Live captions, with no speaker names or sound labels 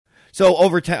So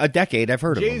over a decade, I've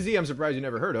heard of him. Jay-Z, I'm surprised you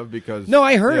never heard of because... No,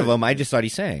 I heard of him. I just thought he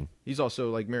sang. He's also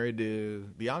like married to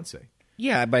Beyonce.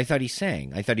 Yeah, but I thought he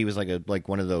sang. I thought he was like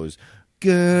one of those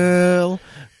girl,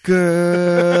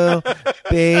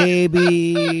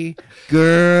 baby,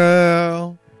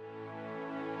 girl.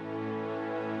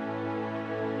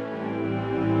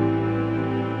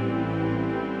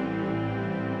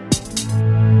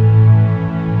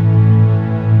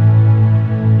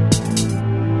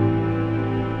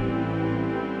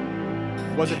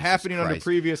 Was it happening under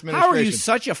previous administration? How are you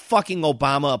such a fucking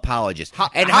Obama apologist? How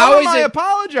am I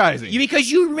apologizing?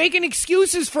 Because you're making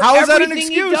excuses for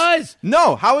everything he does.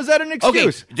 No, how is that an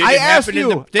excuse? Okay, I asked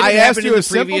you a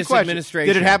simple question.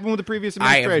 Did it happen with the previous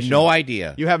administration? I have no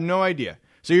idea. You have no idea.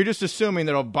 So you're just assuming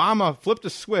that Obama flipped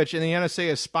a switch and the NSA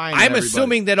is spying on I'm everybody.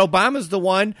 assuming that Obama's the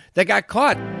one that got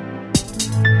caught.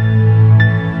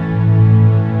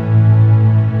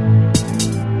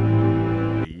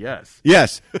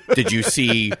 Yes. Did you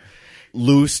see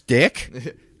Loose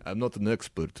Dick? I'm not an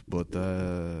expert, but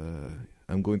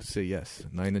I'm going to say yes.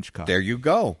 9-inch cock. There you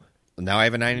go. Now I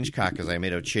have a 9-inch cock because I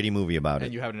made a shitty movie about it.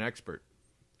 And you have an expert.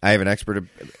 I have an expert.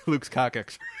 Luke's cock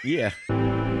expert. Yeah. We're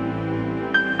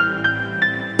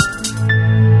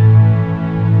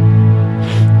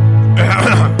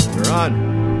on.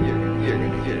 You're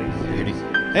gonna get a disease.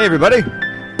 Hey, everybody.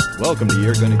 Welcome to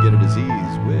You're Gonna Get a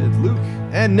Disease with Luke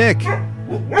and Nick.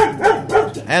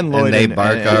 And Lloyd. And they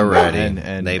bark already.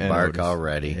 And they bark Otis.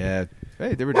 already. Yeah.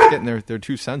 Hey, they were just getting their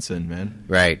 2 cents in, man.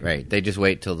 Right. They just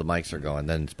wait till the mics are going.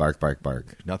 Then it's bark, bark,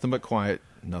 bark. Nothing but quiet.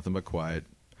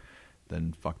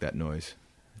 Then fuck that noise.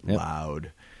 Yep.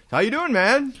 Loud. How you doing,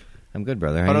 man? I'm good,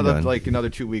 brother. How you doing? Like another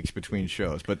 2 weeks between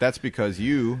shows. But that's because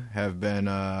you have been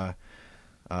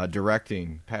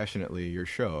directing passionately your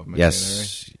show.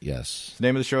 Yes. The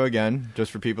name of the show again,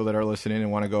 just for people that are listening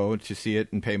and want to go to see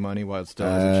it and pay money while it still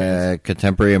has a chance.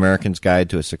 Contemporary American's Guide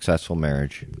to a Successful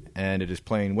Marriage. And it is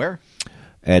playing where?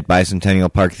 At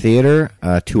Bicentennial Park Theater,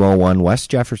 201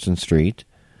 West Jefferson Street,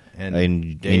 And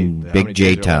in Big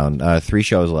J-Town. 3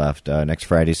 shows left, next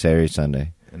Friday, Saturday,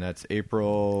 Sunday. And that's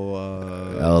April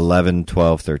 11,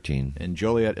 12, 13. in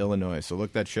Joliet, Illinois. So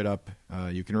look that shit up.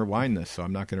 You can rewind this, so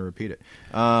I'm not going to repeat it.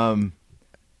 Man,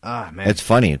 It's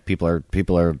funny. People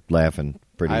are laughing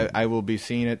pretty. I will be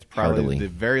seeing it probably heartily. the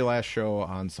very last show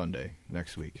on Sunday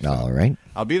next week. So All right.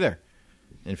 I'll be there.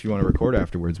 And if you want to record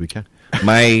afterwards, we can.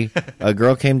 A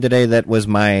girl came today that was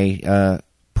my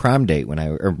prom date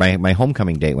my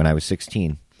homecoming date when I was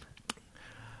 16.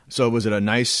 So was it a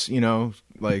nice,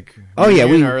 like? Oh yeah,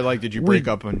 or like did you break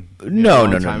up on no.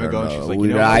 And she's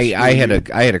like, I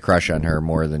had a crush on her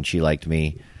more than she liked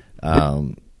me,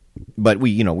 but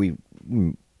we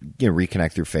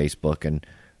reconnect through Facebook, and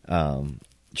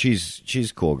she's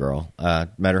a cool girl.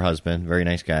 Met her husband, very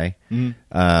nice guy.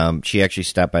 Mm-hmm. She actually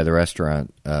stopped by the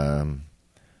restaurant a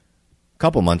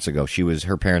couple months ago.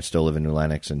 Her parents still live in New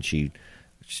Lenox, and she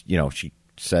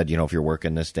said, if you're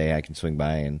working this day, I can swing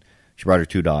by, and she brought her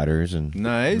 2 daughters, and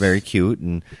nice, very cute,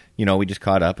 and we just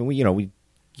caught up, and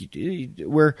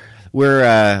we're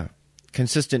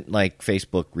consistent like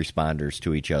Facebook responders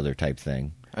to each other type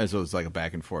thing. So it's like a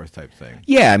back and forth type thing.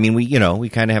 Yeah, I mean we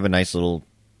kind of have a nice little,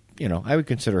 I would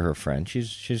consider her a friend.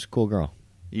 She's a cool girl.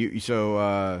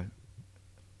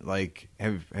 Like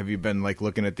have you been like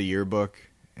looking at the yearbook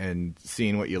and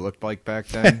seeing what you looked like back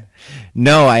then?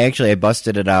 No, I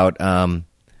busted it out.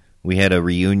 We had a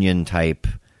reunion type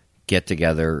get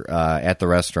together at the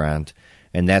restaurant,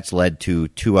 and that's led to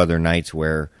 2 other nights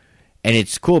and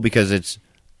it's cool because it's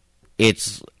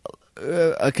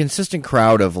a consistent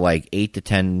crowd of like 8 to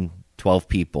 10, 12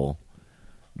 people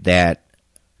that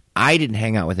I didn't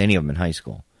hang out with any of them in high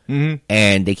school. Mm-hmm.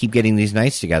 And they keep getting these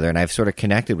nights together, and I've sort of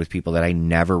connected with people that I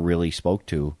never really spoke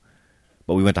to,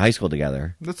 but we went to high school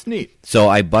together. That's neat. So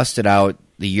I busted out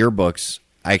the yearbooks.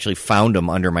 I actually found them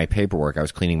under my paperwork. I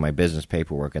was cleaning my business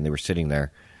paperwork, and they were sitting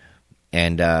there.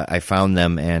 And I found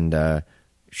them and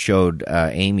showed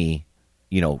Amy,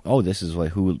 this is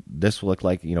who this will look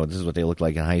like. This is what they look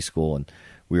like in high school. And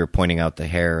we were pointing out the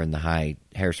hair and the high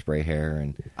hairspray hair.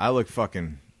 And I looked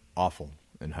fucking awful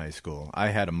in high school.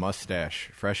 I had a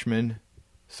mustache freshman,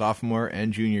 sophomore,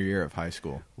 and junior year of high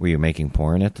school. Were you making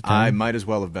porn at the time? I might as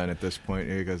well have been at this point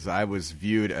because I was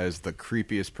viewed as the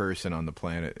creepiest person on the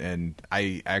planet. And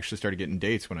I actually started getting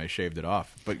dates when I shaved it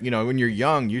off. But, when you're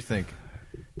young, you think,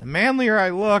 the manlier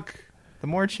I look, the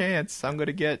more chance I'm going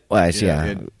to get. Well,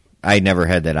 I never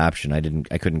had that option.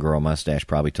 I couldn't grow a mustache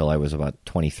probably till I was about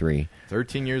 23.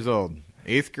 13 years old.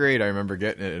 8th grade, I remember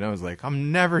getting it, and I was like,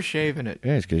 I'm never shaving it.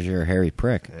 Yeah, it's because you're a hairy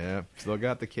prick. Yeah, still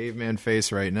got the caveman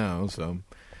face right now. So,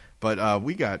 but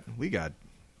we got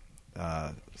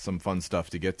some fun stuff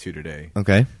to get to today.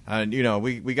 Okay. And,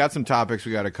 we got some topics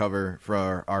we got to cover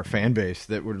for our fan base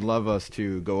that would love us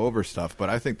to go over stuff, but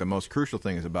I think the most crucial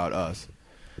thing is about us.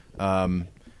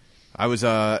 I was in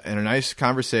a nice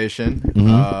conversation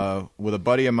with a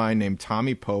buddy of mine named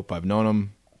Tommy Pope. I've known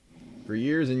him for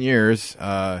years and years.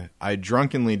 I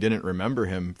drunkenly didn't remember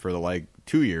him for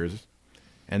 2 years,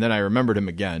 and then I remembered him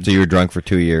again. So you were drunk for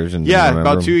 2 years? And yeah,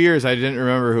 about 2 years I didn't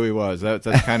remember who he was. That's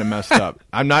kind of messed up.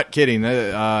 I'm not kidding.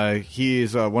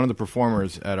 He's one of the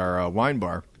performers at our wine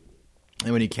bar,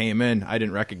 and when he came in, I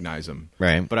didn't recognize him.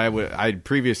 Right. But I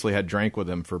previously had drank with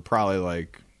him for probably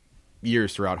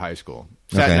years throughout high school.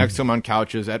 Sat next to him on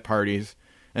couches at parties,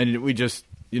 and we just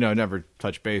never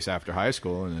touched base after high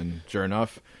school. And then sure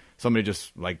enough, somebody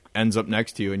just ends up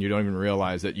next to you, and you don't even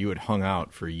realize that you had hung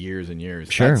out for years and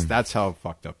years. Sure. That's how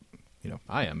fucked up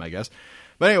I am, I guess.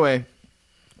 But anyway,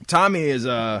 Tommy is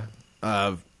he's been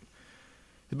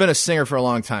a singer for a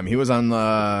long time. He was on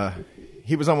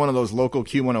one of those local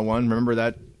Q101. Remember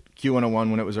that Q101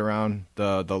 when it was around,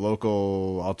 the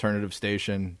local alternative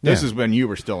station? This is when you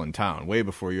were still in town, way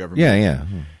before you ever moved. Yeah.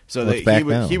 So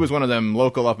he was one of them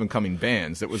local up-and-coming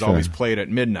bands that was always played at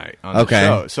midnight on the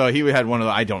show. So he had one of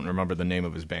the, I don't remember the name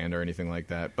of his band or anything like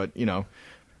that, but,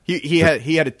 he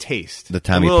had a taste. The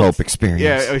Tommy Pope experience.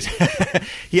 Yeah,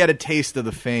 he had a taste of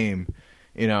the fame,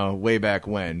 way back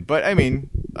when. But, I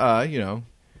mean,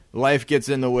 life gets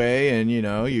in the way, and,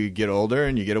 you get older,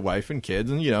 and you get a wife and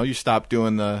kids, and, you stop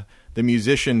doing the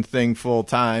musician thing full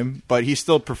time, but he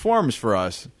still performs for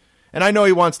us. And I know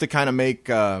he wants to kind of make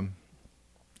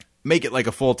it like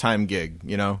a full-time gig,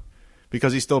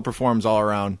 because he still performs all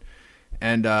around.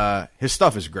 And his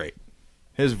stuff is great.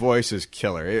 His voice is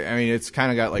killer. I mean, it's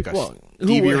kind of got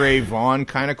Stevie Ray Vaughan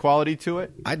kind of quality to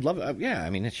it. I'd love it. Yeah, I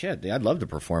mean, it's shit. I'd love to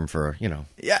perform for,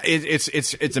 Yeah,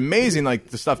 it's amazing,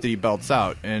 the stuff that he belts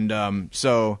out. And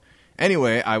so,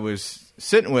 anyway, I was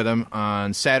sitting with him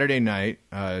on Saturday night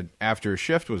after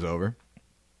shift was over,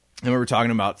 and we were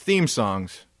talking about theme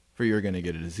songs for You're Gonna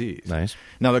Get a Disease. Nice.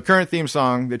 Now, the current theme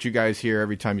song that you guys hear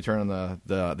every time you turn on the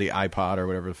iPod or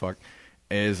whatever the fuck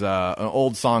is an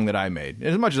old song that I made.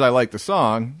 As much as I like the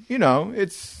song,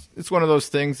 it's one of those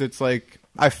things that's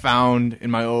I found in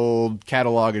my old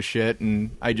catalog of shit,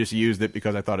 and I just used it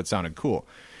because I thought it sounded cool.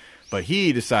 But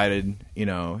he decided,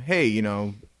 hey,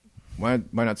 why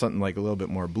not something a little bit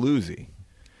more bluesy?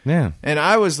 Yeah. And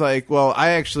I was like, well,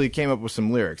 I actually came up with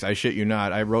some lyrics. I shit you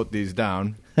not. I wrote these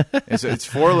down. And so it's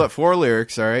four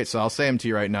lyrics, all right? So I'll say them to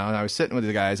you right now. And I was sitting with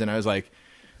the guys, and I was like,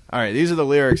 all right, these are the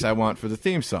lyrics I want for the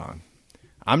theme song.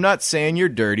 I'm not saying you're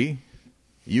dirty.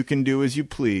 You can do as you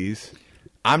please.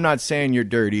 I'm not saying you're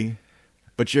dirty,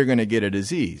 but you're going to get a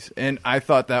disease. And I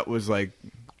thought that was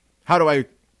how do I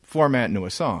format into a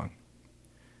song?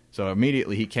 So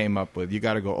immediately he came up with, you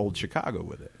got to go old Chicago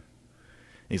with it.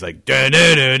 He's like,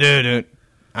 da-da-da-da-da.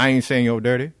 I ain't saying you're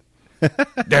dirty.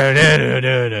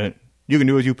 Da-da-da-da-da. You can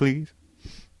do as you please.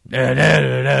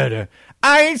 Da-da-da-da-da.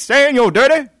 I ain't saying you're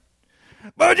dirty,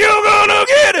 but you're gonna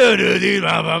get a disease.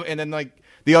 And then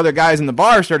the other guys in the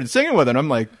bar started singing with it. I'm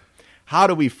like, how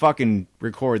do we fucking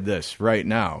record this right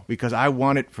now? Because I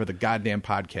want it for the goddamn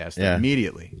podcast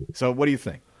immediately. So what do you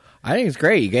think? I think it's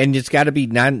great, and it's got to be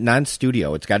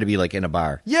non-studio. It's got to be in a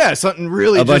bar. Yeah, something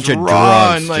really a bunch of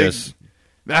raw drunks, and just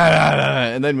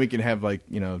and then we can have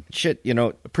shit,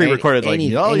 pre-recorded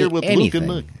you're with Luke and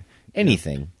Luke.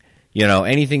 Anything,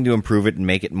 anything to improve it and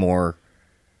make it more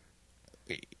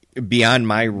beyond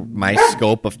my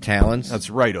scope of talents. That's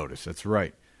right, Otis. That's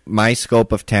right. My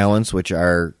scope of talents, which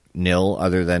are nil,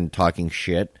 other than talking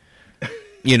shit.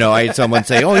 I had someone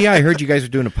say, "Oh yeah, I heard you guys are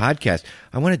doing a podcast.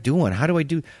 I want to do one. How do I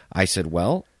do?" I said,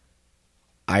 "Well,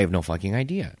 I have no fucking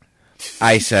idea."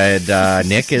 I said,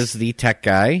 Nick is the tech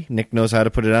guy. Nick knows how to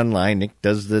put it online. Nick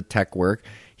does the tech work.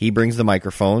 He brings the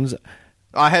microphones.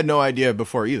 I had no idea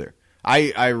before either.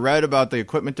 I read about the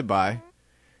equipment to buy,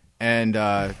 and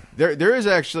there is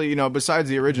actually, besides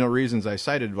the original reasons I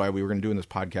cited why we were going to do this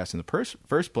podcast in the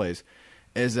first place,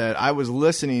 is that I was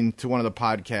listening to one of the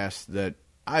podcasts that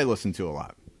I listen to a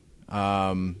lot,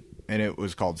 and it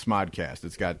was called Smodcast.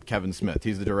 It's got Kevin Smith.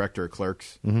 He's the director of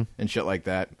Clerks and shit like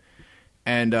that.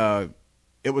 And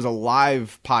it was a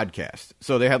live podcast.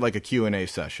 So they had a Q&A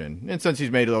session. And since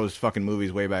he's made those fucking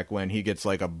movies way back when, he gets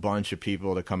a bunch of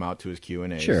people to come out to his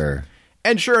Q&As. Sure.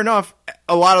 And sure enough,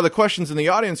 a lot of the questions in the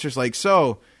audience are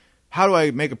so how do I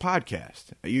make a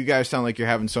podcast? You guys sound like you're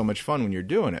having so much fun when you're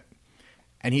doing it.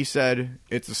 And he said,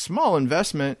 it's a small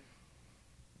investment.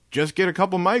 Just get a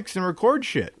couple mics and record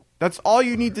shit. That's all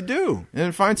you need to do. And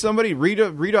then find somebody, read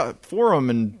a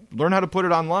forum and learn how to put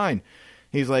it online.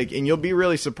 He's like, and you'll be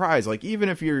really surprised. Even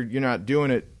if you're not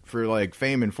doing it for like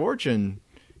fame and fortune,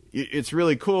 it's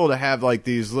really cool to have like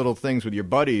these little things with your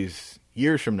buddies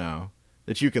years from now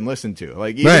that you can listen to.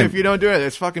 Like even if you don't do it,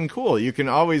 it's fucking cool. You can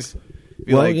always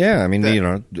be like, yeah. I mean, you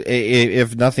know,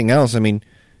 if nothing else, I mean,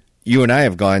 you and I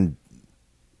have gone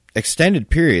extended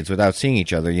periods without seeing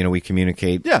each other. You know, we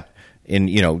communicate in,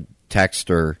 you know, text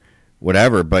or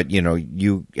whatever, but, you know,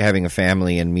 you having a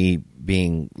family and me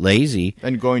being lazy.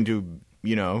 And going to,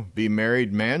 you know, be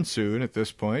married man soon at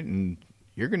this point, and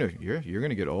you're gonna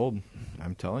get old.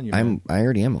 I'm telling you. I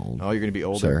already am old. Oh, you're gonna be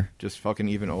older. Sir. Just fucking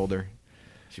even older.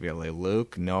 She'd be like,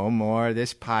 Luke, no more of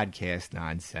this podcast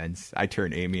nonsense. I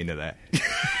turned Amy into that.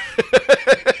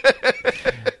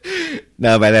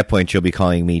 No, by that point, she'll be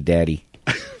calling me Daddy.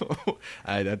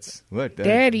 That's what?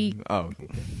 Daddy. Oh,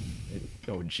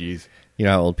 jeez. You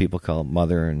know how old people call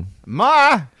mother and...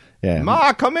 Ma! Yeah.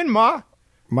 Ma, come in, Ma!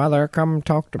 Mother, come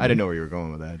talk to me. I didn't know where you were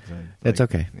going with that. So it's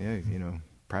okay. Yeah, you know,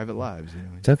 private lives. You know.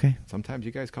 It's okay. Sometimes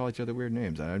you guys call each other weird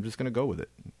names. I'm just going to go with it.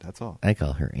 That's all. I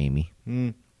call her Amy.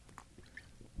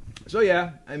 So,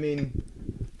 yeah, I mean,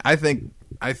 I think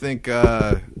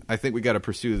we got to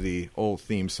pursue the old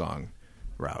theme song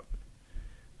route.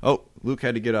 Oh, Luke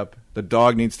had to get up. The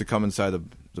dog needs to come inside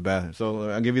the bathroom. So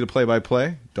I'll give you the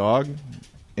play-by-play. Dog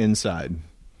inside.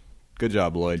 Good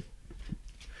job, Lloyd.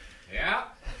 Yeah.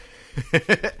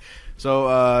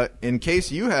 So in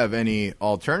case you have any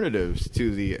alternatives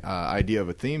to the idea of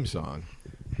a theme song,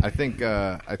 I think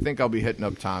I'll be hitting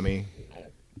up Tommy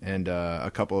and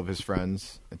a couple of his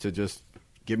friends to just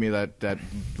give me that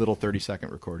little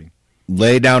 30-second recording.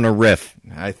 Lay down a riff.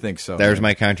 I think so. There's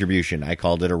my contribution. I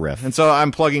called it a riff. And so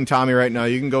I'm plugging Tommy right now.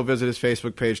 You can go visit his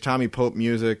Facebook page, Tommy Pope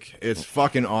Music. It's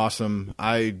fucking awesome.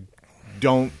 I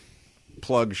don't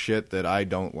plug shit that I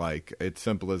don't like. It's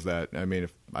simple as that. I mean,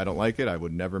 if I don't like it, I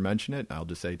would never mention it. I'll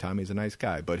just say Tommy's a nice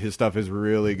guy. But his stuff is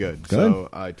really good. So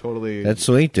I totally... That's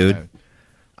sweet, dude.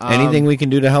 Anything we can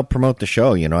do to help promote the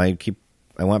show. You know, I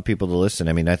want people to listen.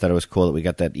 I mean, I thought it was cool that we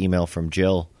got that email from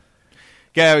Jill.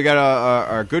 Yeah, we got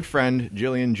our good friend,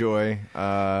 Jillian Joy,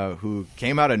 who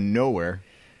came out of nowhere.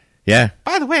 Yeah.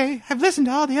 By the way, I've listened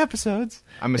to all the episodes.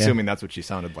 I'm assuming that's what she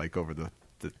sounded like over the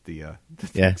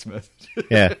text message.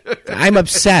 Yeah. I'm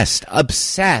obsessed.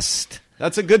 Obsessed.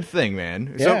 That's a good thing,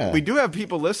 man. Yeah. So we do have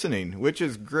people listening, which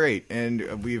is great,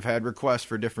 and we've had requests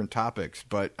for different topics.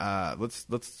 But let's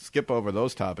skip over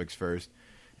those topics first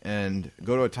and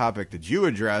go to a topic that you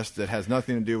addressed that has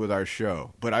nothing to do with our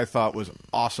show, but I thought was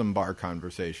awesome bar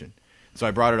conversation. So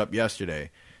I brought it up yesterday.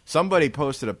 Somebody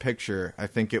posted a picture. I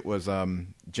think it was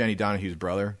Jenny Donahue's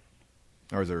brother,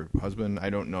 or was her husband? I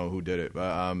don't know who did it,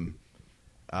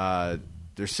 but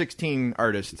there's 16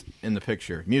 artists in the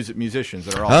picture, musicians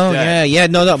that are all dead. yeah,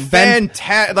 no, Ben,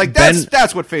 fantastic. Like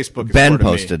that's what Facebook is. Ben for to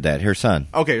posted me. that. Her son.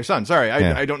 Okay, her son. Sorry,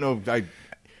 Yeah. I don't know.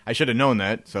 I should have known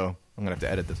that, so I'm gonna have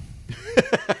to edit this.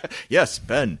 Yes,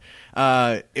 Ben.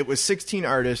 It was 16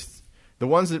 artists. The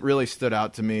ones that really stood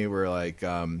out to me were like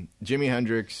Jimi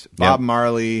Hendrix, Bob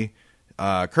Marley,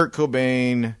 Kurt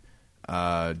Cobain,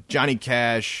 Johnny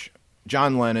Cash,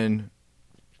 John Lennon,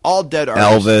 all dead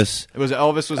artists.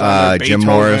 Elvis was on there, Jim Beethoven,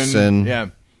 Morrison. yeah.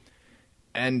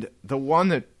 And the one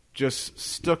that just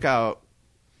stuck out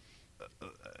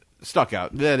like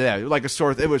a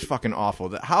sore. It was fucking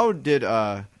awful. How did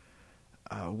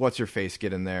what's her face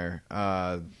get in there?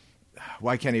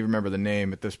 Why can't he remember the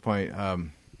name at this point?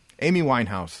 Amy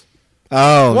Winehouse.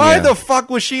 Oh, why the fuck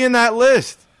was she in that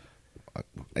list?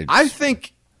 I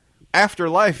think after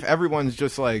life, everyone's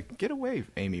just like, get away,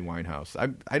 Amy Winehouse.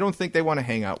 I don't think they want to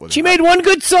hang out with her. She made one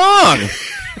good song. And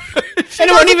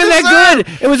it wasn't even that good.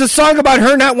 It was a song about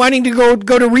her not wanting to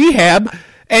go to rehab.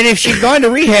 And if she'd gone to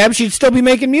rehab, she'd still be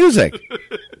making music.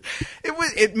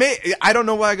 I don't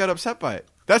know why I got upset by it.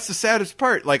 That's the saddest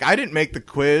part. Like, I didn't make the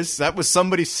quiz. That was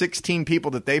somebody's 16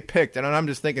 people that they picked. And I'm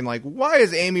just thinking, like, why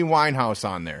is Amy Winehouse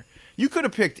on there? You could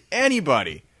have picked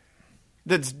anybody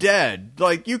that's dead.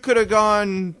 Like, you could have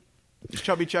gone... Is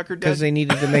Chubby Checker dead? Because they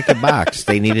needed to make a box.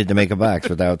 They needed to make a box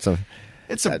without some...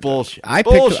 It's a bullshit.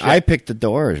 I picked the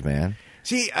Doors, man.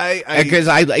 See, because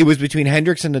it was between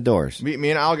Hendrix and the Doors. Me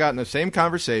and Al got in the same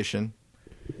conversation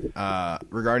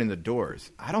regarding the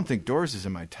Doors. I don't think Doors is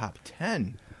in my top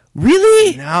 10.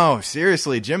 Really? No,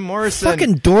 seriously, Jim Morrison.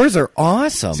 Fucking Doors are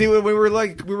awesome. See, we were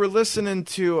listening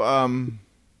to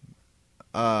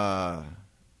Light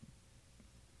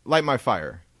My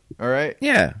Fire. All right.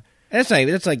 Yeah, that's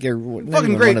like your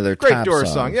fucking great, one of their great top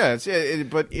Doors songs. song. Yeah,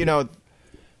 but you know,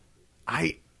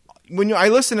 when I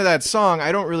listen to that song,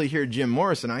 I don't really hear Jim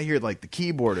Morrison. I hear like the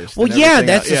keyboardist. Well, yeah,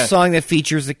 that's a song that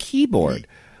features the keyboard.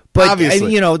 But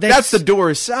obviously, you know, that's the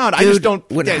Doors sound. Dude, I just don't.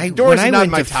 Doors is not in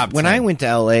my top 10. When I went to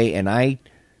L.A. and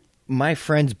my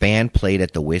friend's band played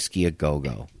at the Whiskey A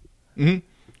Go-Go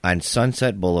on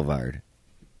Sunset Boulevard.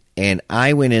 And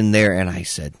I went in there and I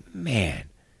said, man,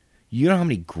 you know how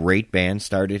many great bands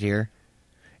started here?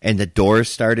 And the Doors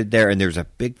started there, and there's a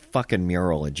big fucking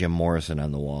mural of Jim Morrison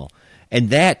on the wall.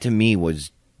 And that, to me,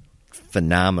 was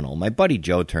phenomenal. My buddy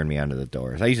Joe turned me onto the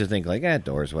Doors. I used to think, like,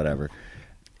 Doors, whatever.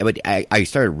 But I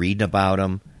started reading about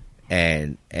them,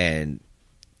 and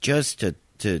just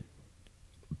to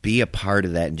be a part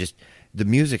of that, and just the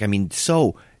music, I mean,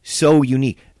 so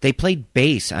unique. They played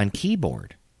bass on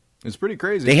keyboard. It's pretty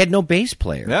crazy. They had no bass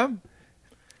player. Yeah.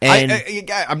 And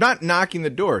I'm not knocking the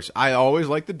Doors. I always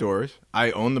like the Doors. I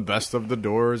own the best of the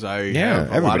Doors.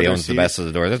 Everybody owns the best of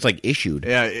the Doors. That's like Issued.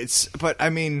 Yeah, but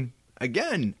I mean,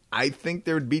 again, I think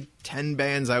there would be 10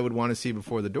 bands I would want to see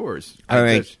before the Doors. All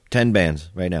right, 10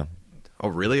 bands right now. Oh,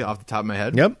 really? Off the top of my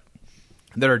head? Yep.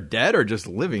 That are dead or just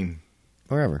living?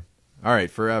 Forever. All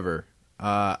right, forever.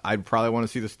 I'd probably want to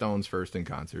see the Stones first in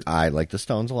concert. I like the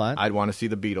Stones a lot. I'd want to see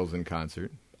the Beatles in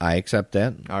concert. I accept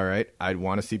that. All right. I'd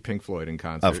want to see Pink Floyd in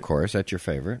concert. Of course, that's your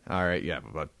favorite. All right, yeah,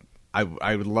 but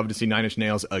I would love to see Nine Inch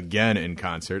Nails again in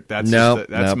concert. That's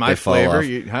my flavor.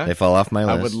 They fall off my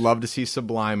list. I would love to see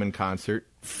Sublime in concert.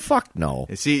 Fuck no.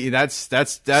 See, that's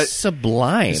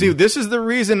Sublime. See, this is the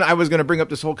reason I was going to bring up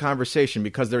this whole conversation,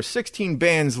 because there's 16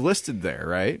 bands listed there,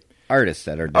 right? Artists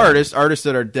that are dead. Artists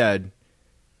that are dead.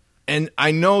 And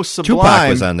I know Sublime. Tupac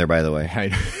was on there, by the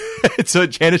way. So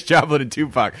Janis Joplin and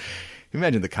Tupac. Can you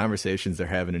imagine the conversations they're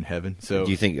having in heaven? So,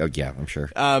 do you think? Oh, yeah, I'm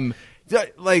sure.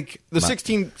 Like the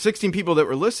 16 people that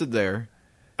were listed there,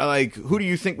 like, who do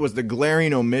you think was the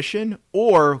glaring omission?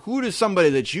 Or who does somebody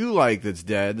that you like that's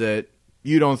dead that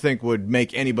you don't think would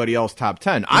make anybody else top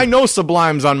 10? I know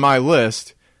Sublime's on my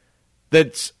list.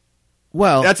 That's a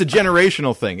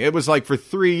generational thing. It was like for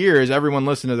 3 years, everyone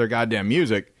listened to their goddamn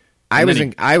music. I was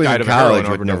in college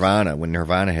with Nirvana when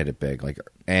Nirvana hit it big,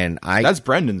 that's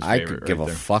Brendan's favorite. I could give a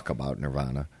fuck about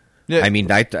Nirvana. Yeah. I mean,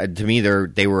 to me,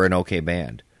 they were an okay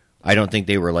band. I don't think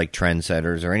they were like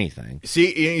trendsetters or anything.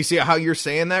 See, you see how you're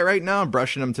saying that right now,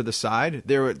 brushing them to the side.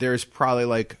 There's probably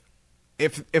like,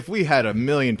 if we had 1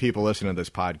 million people listening to this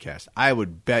podcast, I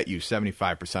would bet you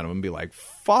 75% of them would be like,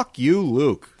 "Fuck you,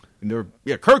 Luke."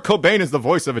 Kurt Cobain is the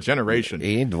voice of a generation.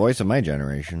 He ain't the voice of my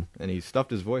generation. And he stuffed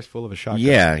his voice full of a shotgun.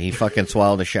 Yeah, he fucking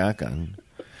swallowed a shotgun.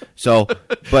 So,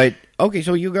 but, okay,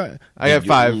 so you got... I have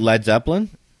 5. Led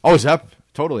Zeppelin? Oh,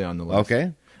 totally on the list.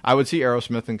 Okay. I would see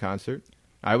Aerosmith in concert.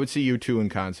 I would see U2 in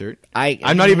concert.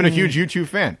 I'm not even a huge U2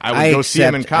 fan. I would go see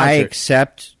him in concert. I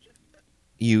accept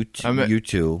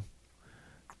U2.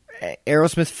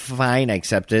 Aerosmith, fine, I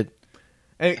accept it.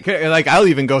 Like, I'll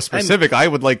even go specific. I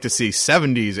would like to see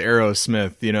 70s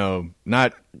Aerosmith,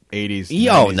 not 80s.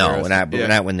 Oh, no,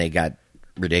 not when they got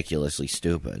ridiculously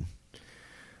stupid.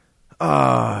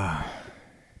 Yes,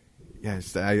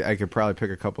 I could probably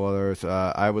pick a couple others.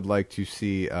 I would like to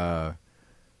see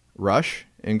Rush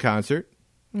in concert.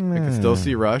 I could still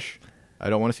see Rush. I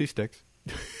don't want to see Styx.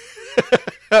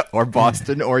 Or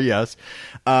Boston, or Yes.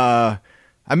 I'm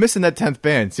missing that 10th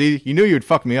band. See, you knew you'd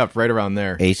fuck me up right around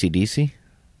there. AC/DC?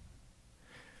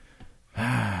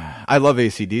 I love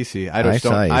AC/DC.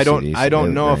 I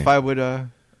don't know if I would.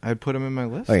 I'd put them in my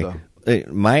list though.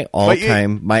 My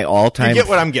all-time. You get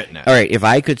what I'm getting at. All right, if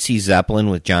I could see Zeppelin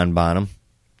with John Bonham.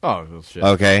 Oh, well, shit.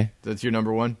 Okay, that's your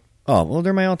number one. Oh well,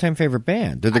 they're my all-time favorite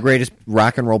band. They're the greatest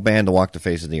rock and roll band to walk the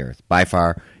face of the earth by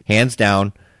far, hands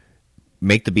down.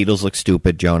 Make the Beatles look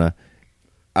stupid, Jonah.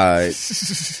 But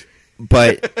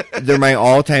they're my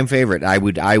all-time favorite. I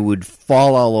would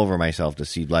fall all over myself to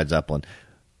see Led Zeppelin.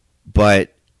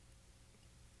 But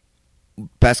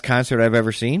best concert I've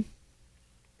ever seen?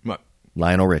 What?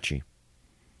 Lionel Richie.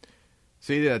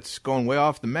 See, that's going way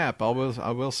off the map. I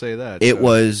will say that. It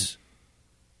was.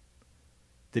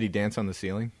 Did he dance on the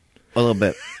ceiling? A little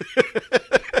bit.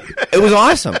 It was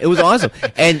awesome.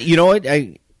 And you know what?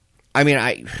 I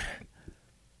mean.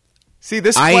 See,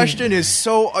 this question is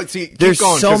so. Keep there's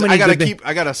going. So many.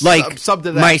 I gotta sub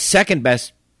to that. My second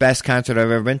best concert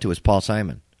I've ever been to was Paul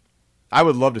Simon. I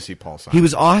would love to see Paul Simon. He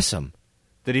was awesome.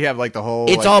 Did he have like the whole?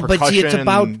 It's all, but see, it's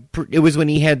about. It was when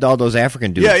he had all those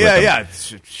African dudes. Yeah.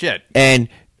 Shit. And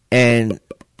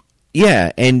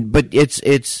but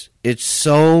it's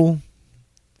so.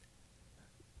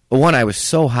 One, I was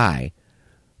so high,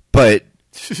 but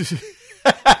this is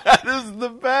the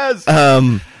best.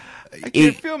 I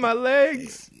can't feel my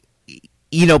legs.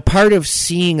 Part of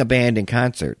seeing a band in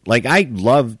concert, like I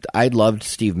loved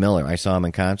Steve Miller. I saw him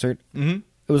in concert. Mm-hmm.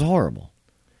 It was horrible.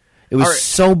 It was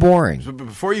so boring. So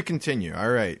before you continue, all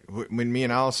right, when me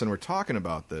and Allison were talking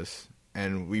about this,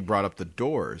 and we brought up the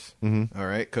Doors, Mm-hmm. all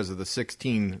right, because of the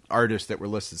 16 artists that were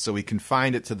listed, so we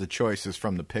confined it to the choices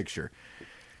from the picture.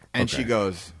 And she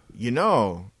goes,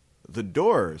 the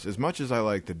Doors, as much as I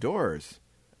like the Doors,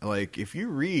 like, if you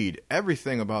read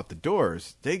everything about the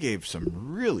Doors, they gave some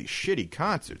really shitty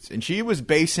concerts. And she was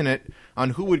basing it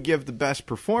on who would give the best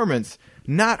performance,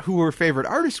 not who her favorite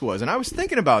artist was. And I was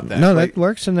thinking about that. No, like, that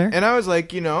works in there. And I was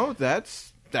like,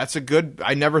 that's a good...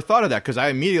 I never thought of that, because I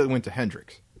immediately went to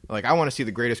Hendrix. Like, I want to see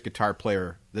the greatest guitar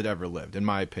player that ever lived, in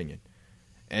my opinion.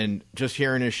 And just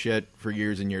hearing his shit for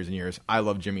years and years and years, I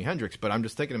love Jimi Hendrix, but I'm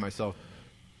just thinking to myself...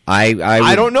 I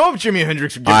don't know if Jimi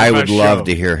Hendrix would give I the would best love show.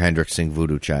 to hear Hendrix sing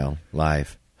Voodoo Child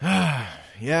live.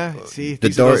 Yeah, see, The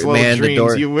these are those Door- little man, the dreams.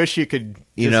 Door- You wish you could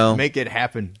just make it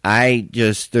happen.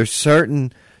 There's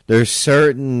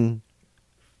certain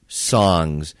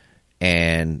songs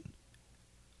and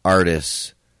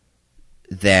artists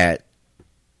that,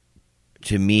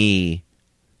 to me,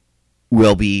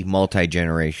 will be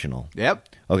multi-generational. Yep.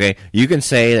 Okay, you can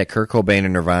say that Kurt Cobain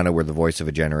and Nirvana were the voice of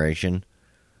a generation,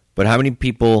 but how many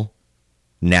people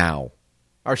now,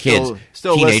 Are kids,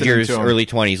 still teenagers, listening to 'em. early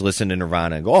 20s, listen to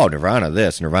Nirvana and go, "Oh, Nirvana,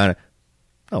 this, Nirvana."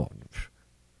 No,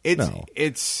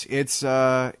 It's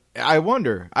I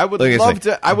wonder. I would Look at love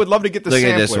this to. I would love to get the Look at it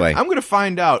sampler. this way. I'm going to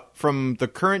find out from the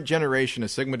current generation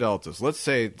of Sigma Deltas. Let's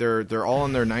say they're all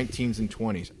in their 19s and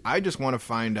 20s. I just want to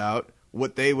find out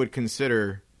what they would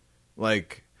consider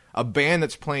like a band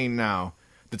that's playing now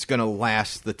that's going to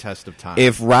last the test of time.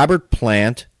 if Robert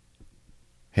Plant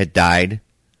had died,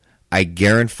 I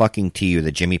guarantee you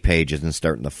that Jimmy Page isn't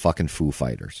starting the fucking Foo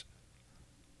Fighters.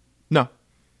 No.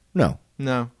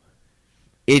 No.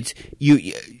 It's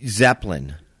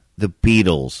Zeppelin, the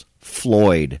Beatles,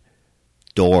 Floyd,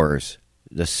 Doors,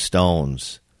 the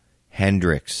Stones,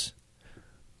 Hendrix,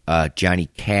 Johnny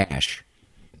Cash,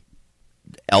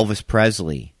 Elvis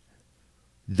Presley.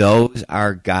 Those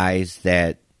are guys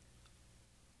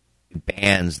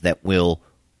bands that will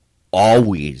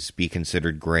always be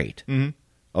considered great. Mm-hmm.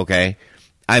 Okay?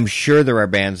 I'm sure there are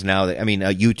bands now that,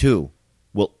 U2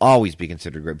 will always be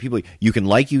considered great. People, you can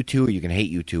like U2 or you can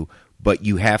hate U2, but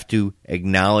you have to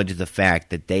acknowledge the fact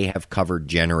that they have covered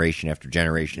generation after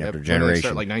generation after When generation. they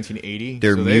start, like 1980.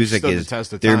 Their so they've music stood is the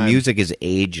test of their time. music is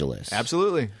ageless.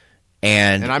 Absolutely.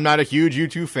 And I'm not a huge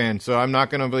U2 fan, so I'm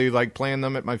not going to be like playing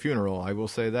them at my funeral. I will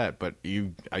say that. But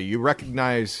you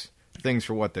recognize things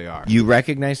for what they are. you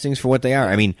recognize things for what they are.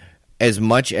 I mean, as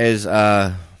much as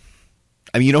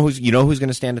you know who's going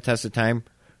to stand the test of time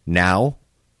now?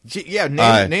 Yeah,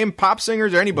 name pop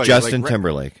singers or anybody. Justin like,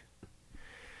 Timberlake.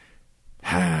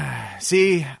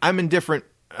 See, I'm indifferent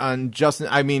on Justin.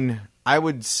 I mean, I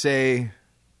would say,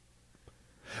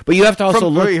 But you have to also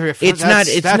look. It's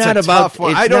that's not a about. tough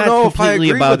one. It's I don't not know if I completely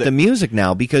agree about with the it. music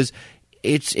now because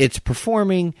it's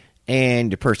performing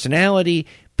and your personality.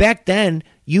 Back then,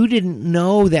 you didn't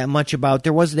know that much about. They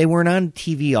weren't on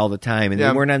TV all the time and Yeah.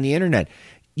 they weren't on the internet.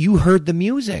 You heard the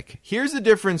music. here's the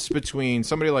difference between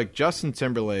somebody like Justin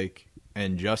Timberlake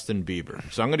and Justin Bieber.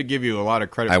 So I'm going to give you a lot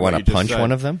of credit. I for want what to you just punch said.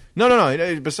 one of them.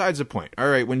 No. Besides the point. All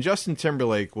right, when Justin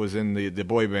Timberlake was in the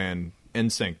boy band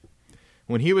NSYNC,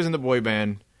 when he was in the boy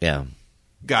band, Yeah.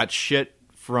 got shit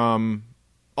from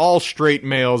all straight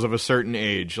males of a certain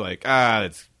age. Like,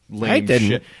 that's lame I didn't.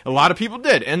 shit. A lot of people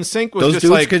did. NSYNC was Those just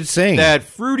dudes like could sing. that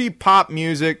fruity pop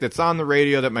music that's on the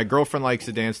radio that my girlfriend likes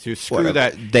to dance to. Screw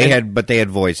that. They And had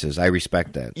voices. I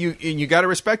respect that. you got to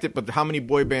respect it, but how many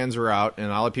boy bands are out? And a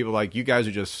lot of people are like, you guys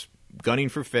are just gunning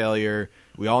for failure.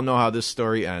 We all know how this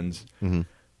story ends. Mm-hmm.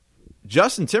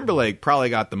 Justin Timberlake probably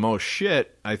got the most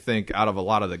shit, I think, out of a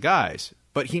lot of the guys,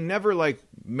 but he never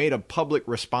made a public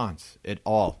response at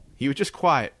all. He was just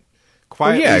quietly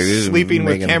he was sleeping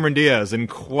with making- Cameron Diaz and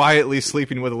quietly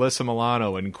sleeping with Alyssa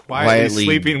Milano and quietly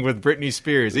sleeping with Britney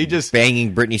Spears. He just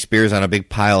Banging Britney Spears on a big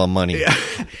pile of money. yeah.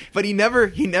 But he never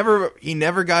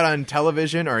got on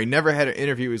television or he never had an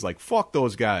interview. He was like, fuck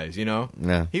those guys, you know?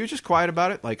 No. He was just quiet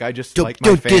about it. Like, I just Don't, like my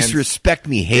don't fans. disrespect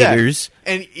me, Yeah. haters.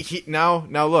 And now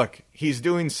look, he's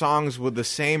doing songs with the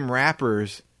same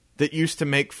rappers that used to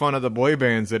make fun of the boy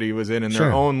bands that he was in Sure.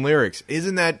 their own lyrics.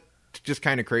 Isn't that just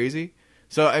kind of crazy?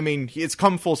 So, I mean, it's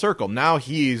come full circle. Now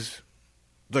he's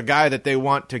the guy that they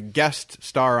want to guest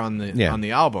star on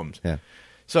the albums. Yeah.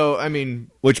 So, I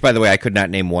mean, Which, by the way, I could not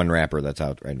name one rapper that's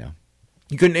out right now.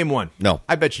 you couldn't name one. No.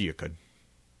 I bet you could.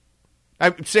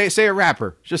 Say a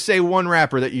rapper. Just say one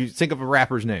rapper that you think of a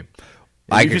rapper's name.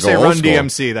 I you could could say go old Run school.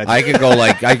 DMC. That's I could go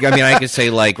like I could say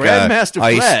like Grandmaster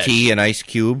Flash. Ice-T and Ice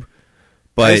Cube.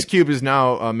 But Ice Cube is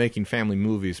now making family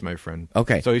movies, my friend.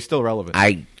 Okay. So he's still relevant.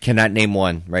 I cannot name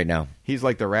one right now. He's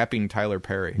like the rapping Tyler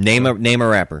Perry. Name a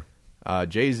rapper.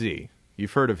 Jay-Z.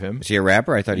 You've heard of him. Is he a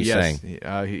rapper? I thought he Yes,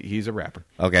 sang. he's a rapper.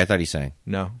 Okay, I thought he sang.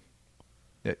 No.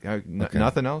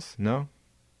 Nothing else? No?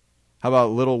 How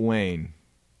about Lil Wayne?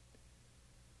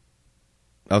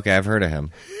 Okay, I've heard of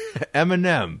him.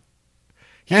 Eminem.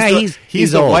 He's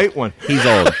the old. white one. He's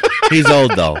old. He's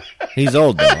old though. He's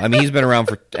old though. I mean,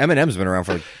 Eminem's been around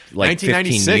for like 15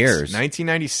 years.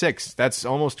 1996. That's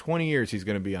almost 20 years he's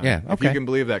going to be on. Yeah, If okay. you can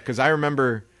believe that. Because I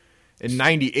remember in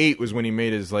 98 was when he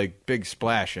made his like big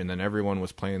splash, and then everyone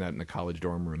was playing that in the college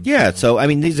dorm room. Yeah, so I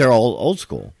mean, these are all old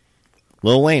school.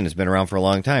 Lil Wayne has been around for a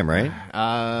long time, right?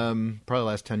 Probably the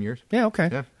last 10 years. Yeah, okay.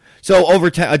 Yeah. So over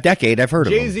a decade, I've heard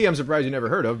of him. Jay-Z, I'm surprised you never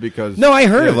heard of because... No, I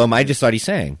heard of him. I just thought he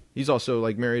sang. He's also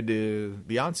like married to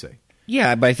Beyonce.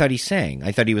 Yeah, but I thought he sang.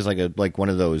 I thought he was like one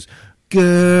of those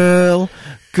girl,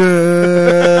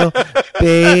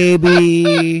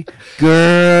 baby,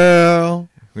 girl.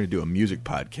 We're going to do a music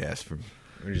podcast.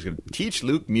 We're just going to teach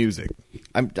Luke music.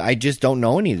 I just don't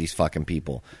know any of these fucking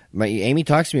people. Amy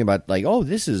talks to me about like, oh,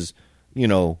 this is,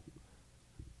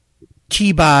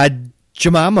 T-Bod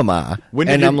Jamamama. When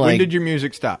did your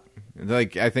music stop?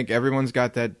 Like, I think everyone's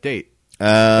got that date.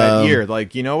 That year.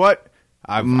 Like, you know what?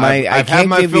 I've had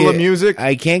my fill of music.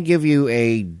 I can't give you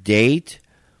a date,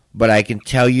 but I can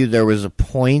tell you there was a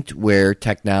point where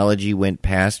technology went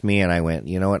past me, and I went,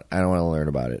 you know what? I don't want to learn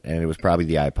about it. And it was probably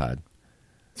the iPod.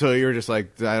 So you were just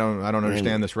like, I don't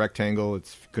understand this rectangle.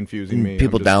 It's confusing me.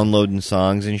 People downloading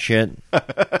songs and shit.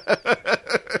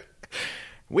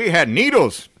 We had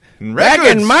needles. Back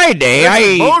in my day,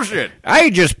 I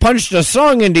just punched a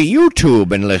song into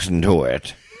YouTube and listened to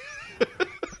it.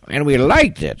 And we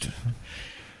liked it.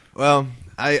 Well,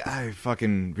 I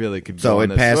fucking really could. So go it on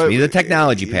this. passed me. The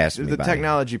technology passed me. The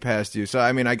technology passed you. So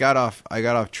I mean, I got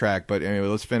off track. But anyway,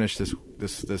 let's finish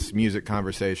this music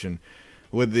conversation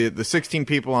with the 16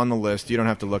 people on the list. You don't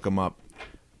have to look them up.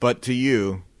 But to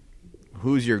you,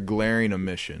 who's your glaring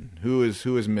omission? Who is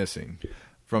missing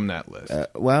from that list?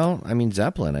 Well, I mean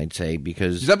Zeppelin, I'd say,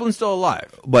 because Zeppelin's still alive.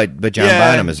 But John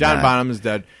Bonham is John not. Bonham is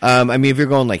dead. I mean, if you're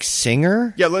going like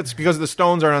singer, Yeah, because the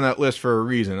Stones aren't on that list for a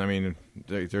reason. I mean,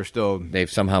 they're still. they've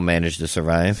somehow managed to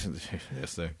survive.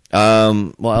 Yes, they.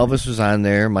 Well, Elvis was on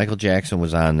there. Michael Jackson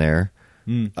was on there.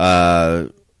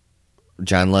 John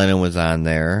Lennon was on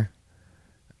there.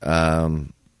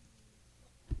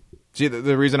 See,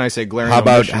 the reason I say glaring How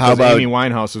about- omission, how 'cause about- Amy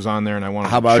Winehouse was on there, and I want to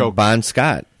How about choke Bon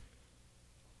Scott?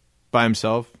 by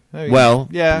himself? I mean, Well,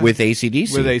 yeah, with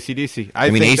AC/DC. with AC/DC. I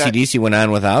mean, think that- AC/DC went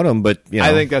on without him, but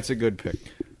I think that's a good pick.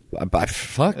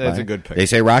 fuck, That's a good pick. They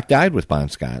say rock died with Bon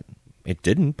Scott. It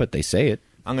didn't, but they say it.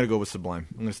 I'm going to go with Sublime.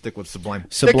 I'm going to stick with Sublime.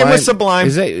 Sublime, Sticking with Sublime.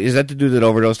 Is that the dude that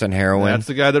overdosed on heroin? That's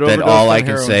the guy that overdosed all on I can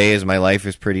heroin. say is my life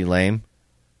is pretty lame.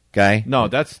 Guy? No,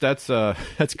 that's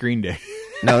Green Day.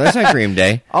 No, that's not Green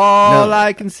Day. All No.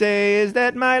 I can say is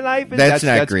that my life is. That's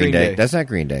not Green Day. That's not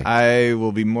Green Day. I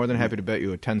will be more than happy to bet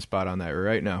you a 10 spot on that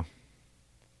right now.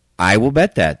 I will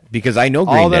bet that because I know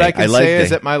Green All Day. that I can like say the- is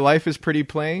that my life is pretty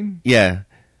plain. Yeah.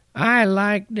 I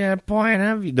like that point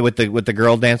of view. With the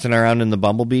girl dancing around in the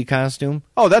bumblebee costume.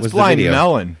 Oh, that's was the Blind video.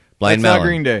 Melon. Blind that's Melon. not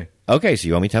Green Day. Okay, so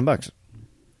you owe me $10.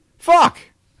 Fuck!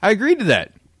 I agreed to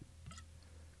that.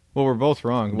 Well, we're both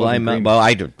wrong. Blind Green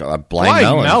Melon. Day. Well, Blind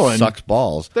Melon sucks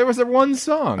balls. There was one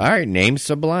song. All right, name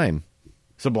Sublime.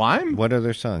 Sublime? What are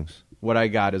their songs? What I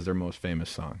Got is their most famous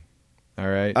song. All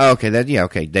right. Oh, okay,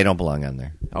 okay. They don't belong on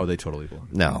there. Oh, they totally belong.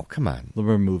 No, come on.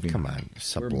 We're moving. Come on.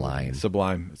 Sublime.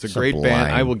 Sublime. It's a Sublime. great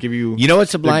band. I will give you. You know what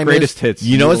Sublime the greatest is? hits.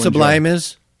 You know what will Sublime enjoy.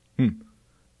 is?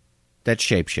 That's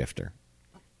Shapeshifter.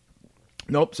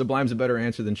 Nope. Sublime's a better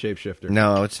answer than Shapeshifter.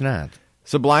 No, it's not.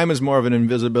 Sublime is more of an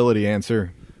invisibility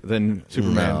answer than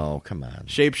Superman. No, come on.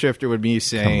 Shapeshifter would be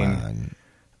saying. Come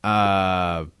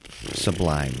on.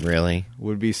 Sublime, really?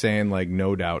 Would be saying like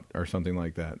No Doubt or something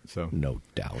like that. So No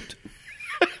doubt.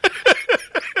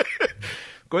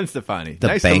 Gwen Stefani, The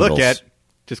nice to look Bengals. at.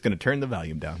 Just going to turn the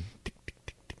volume down. Tick, tick,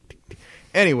 tick, tick, tick, tick.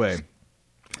 Anyway,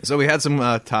 so we had some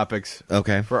topics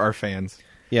Okay. for our fans.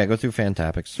 Yeah, go through fan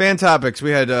topics. Fan topics.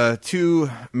 We had two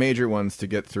major ones to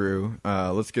get through.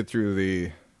 Let's get through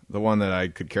the one that I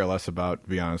could care less about, to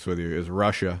be honest with you, is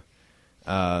Russia.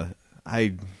 What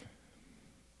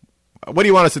do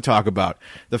you want us to talk about?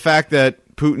 The fact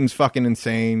that Putin's fucking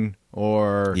insane,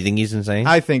 or You think he's insane?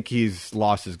 I think he's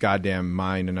lost his goddamn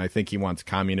mind, and I think he wants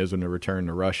communism to return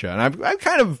to Russia. And I'm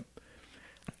kind of,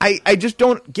 I just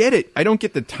don't get it. I don't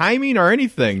get the timing or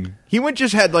anything. He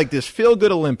just had like this feel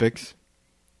good Olympics,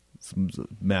 some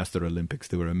Master Olympics.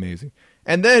 They were amazing,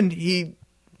 and then he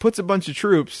puts a bunch of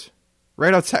troops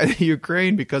right outside of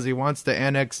Ukraine because he wants to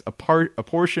annex a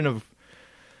portion of.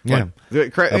 Yeah.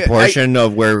 What? A portion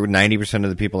of where 90%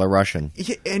 of the people are Russian.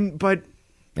 Yeah, but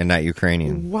and not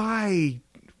Ukrainian. Why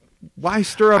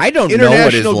stir up? I don't know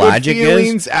what his international logic good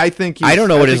feelings? is. I think I don't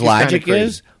know what his logic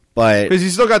is, but because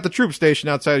he's still got the troop station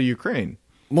outside of Ukraine.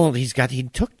 well, he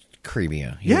took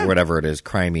Crimea, Yeah. or whatever it is,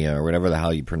 Crimea, or whatever the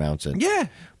hell you pronounce it. Yeah,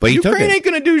 But he Ukraine took it. ain't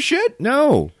gonna do shit.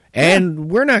 No. And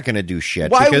we're not going to do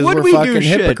shit. Why because would we're we do fucking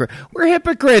shit? hypocrites. We're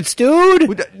hypocrites,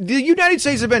 dude. The United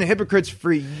States have been hypocrites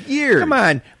for years. Come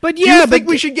on. But Do yeah, you think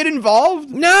but we should get involved?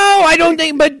 No, I don't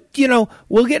think. But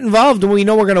we'll get involved when we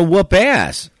know we're going to whoop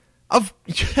ass, All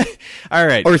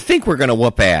right. or think we're going to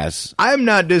whoop ass. I'm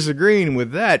not disagreeing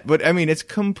with that, but I mean, it's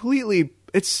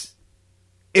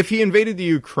if he invaded the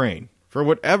Ukraine for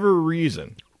whatever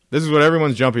reason, this is what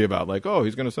everyone's jumpy about. Like, oh,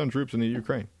 he's going to send troops into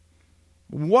Ukraine.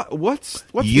 What's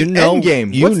the end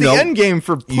game? What's the end game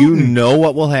for Putin? You know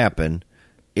what will happen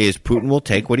is Putin will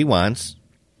take what he wants.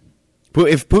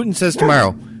 If Putin says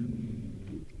tomorrow,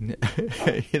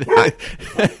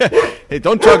 hey,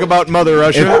 don't talk about Mother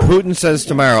Russia. if Putin says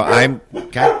tomorrow, I'm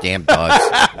goddamn dogs.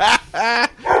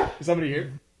 Is somebody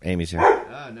here? Amy's here.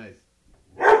 Ah, nice.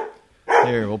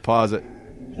 Here, we'll pause it.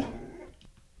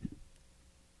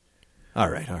 All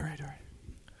right.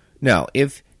 No,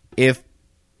 if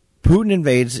Putin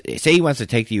invades, say he wants to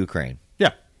take the Ukraine.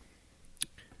 Yeah.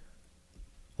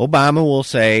 Obama will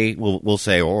say, "We'll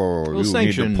say, oh, We'll you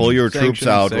need to pull your troops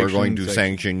out. We're going to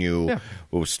sanction you. Yeah.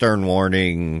 Oh, stern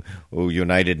warning. Oh,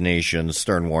 United Nations.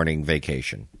 Stern warning.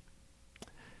 Vacation."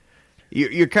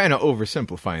 You're kind of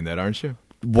oversimplifying that, aren't you?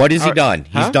 What has he done?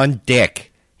 He's done dick.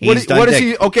 What is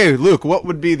he? Okay, Luke. What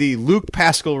would be the Luke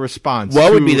Pascal response?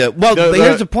 What would be the? Well,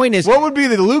 here's the point: is what would be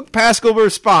the Luke Pascal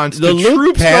response to Luke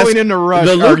troops going into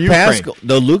Russia or Ukraine?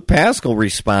 The Luke Pascal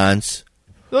response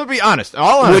Let's be honest.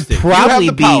 All honesty, would probably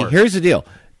you have the be. power. Here's the deal: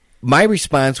 my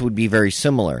response would be very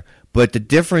similar, but the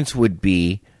difference would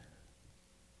be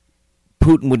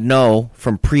Putin would know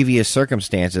from previous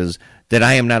circumstances that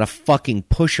I am not a fucking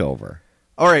pushover.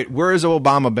 All right, where has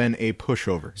Obama been a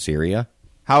pushover? Syria.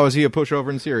 How is he a pushover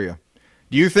in Syria?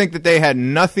 Do you think that they had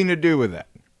nothing to do with that?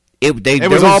 It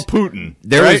was all Putin.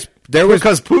 There right? was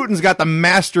because Putin's got the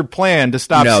master plan to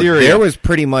stop no, Syria. There was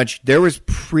pretty.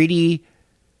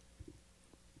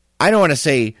 I don't want to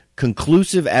say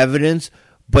conclusive evidence,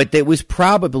 but there was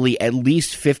probably at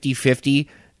least 50-50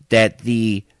 that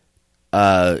the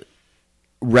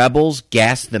rebels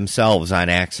gassed themselves on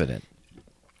accident.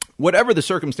 Whatever the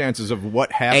circumstances of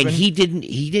what happened, and he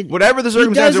didn't. Whatever the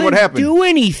circumstances of what happened, do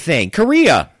anything.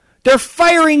 Korea, they're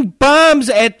firing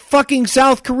bombs at fucking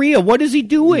South Korea. What is he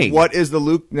doing? What is the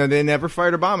Luke? No, they never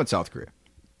fired a bomb at South Korea.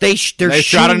 They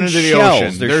shot it into the shells.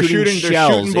 ocean. They're shooting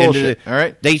shells bullshit. All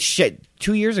right. They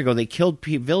 2 years ago they killed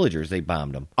villagers. They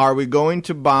bombed them. Are we going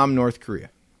to bomb North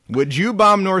Korea? Would you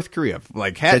bomb North Korea,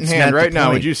 like hat in hand right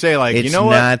now? Would you say, like, it's you know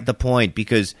what? It's not the point,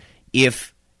 because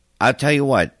I'll tell you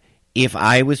what. If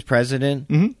I was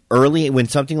president, early when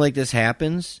something like this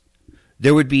happens,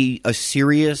 there would be a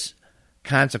serious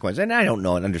consequence. And I don't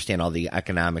know and understand all the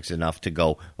economics enough to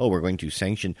go, oh, we're going to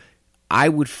sanction. I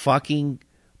would fucking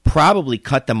probably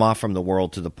cut them off from the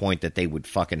world to the point that they would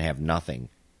fucking have nothing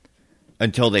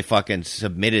until they fucking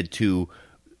submitted to,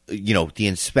 the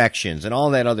inspections and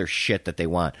all that other shit that they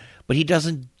want. But he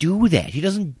doesn't do that. He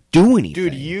doesn't do anything.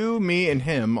 Dude, you, me, and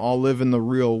him all live in the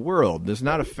real world. There's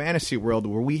not a fantasy world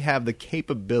where we have the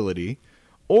capability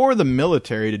or the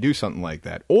military to do something like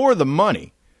that, or the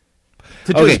money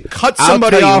to just cut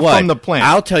somebody off from the planet.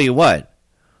 I'll tell you what.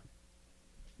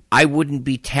 I wouldn't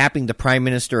be tapping the Prime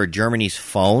Minister of Germany's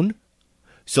phone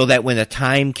so that when the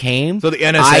time came, so the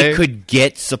NSA, I could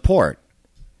get support.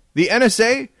 The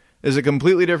NSA is a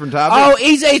completely different topic. Oh,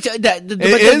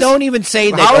 don't even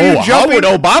say that. How would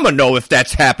Obama know if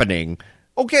that's happening?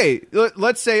 Okay,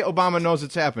 let's say Obama knows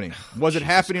it's happening. Was it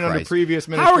happening under previous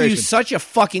administration? How are you such a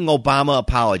fucking Obama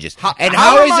apologist? How am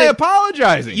I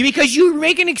apologizing? Because you're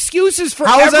making excuses for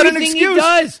everything he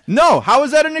does. No, how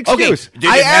is that an excuse? Okay,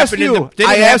 I asked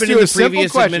you a simple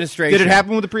question. Did it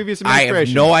happen with the previous administration? I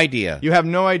have no idea. You have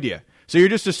no idea. So you're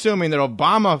just assuming that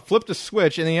Obama flipped a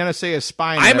switch and the NSA is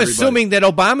spying on everybody. I'm assuming that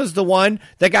Obama's the one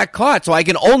that got caught, so I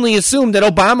can only assume that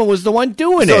Obama was the one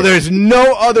doing it. So there's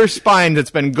no other spying that's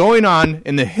been going on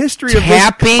in the history of this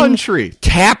country.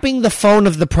 Tapping the phone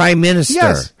of the Prime Minister.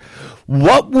 Yes.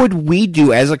 What would we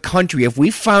do as a country if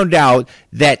we found out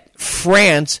that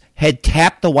France had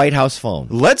tapped the White House phone?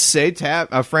 Let's say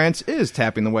France is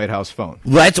tapping the White House phone.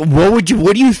 What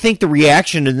do you think the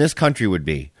reaction in this country would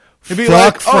be? It'd be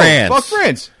fuck France. Oh, fuck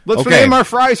France. Let's rename our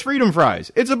fries Freedom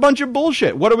Fries. It's a bunch of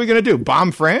bullshit. What are we going to do?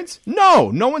 Bomb France? No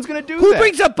one's going to do that. Who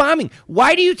brings up bombing?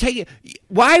 Why do you take it?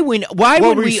 Why when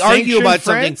we argue about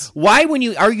France? something? Why when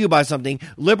you argue about something,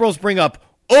 liberals bring up,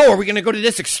 oh, are we going to go to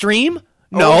this extreme?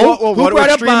 No. Well, Who what brought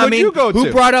up extreme would bombing? you go Who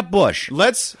to? brought up Bush?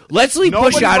 Let's leave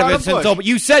nobody Bush out brought of up it. Since Bush.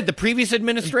 you said the previous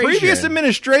administration. Previous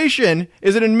administration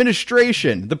is an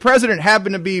administration. The president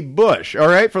happened to be Bush, all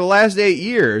right, for the last 8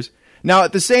 years. Now,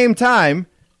 at the same time,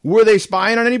 were they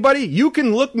spying on anybody? You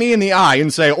can look me in the eye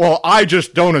and say, well, I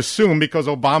just don't assume because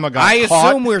Obama got caught. I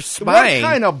assume we're spying. What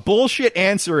kind of bullshit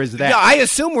answer is that? Yeah, I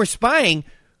assume we're spying.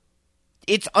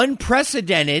 It's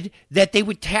unprecedented that they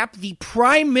would tap the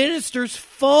prime minister's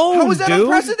phone. How is that dude?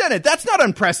 unprecedented? That's not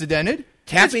unprecedented.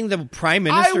 Tapping the prime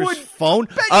I minister's would phone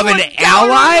bet of you an a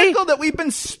dollar ally? nickel that we've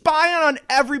been spying on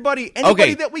anybody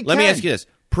Okay, that we can. let me ask you this.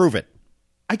 Prove it.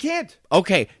 I can't.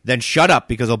 Okay, then shut up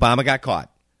because Obama got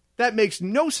caught. That makes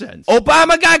no sense.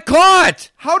 Obama got caught!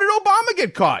 How did Obama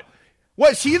get caught?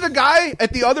 Was he the guy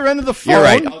at the other end of the phone? You're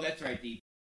right. Oh, that's right, Dee.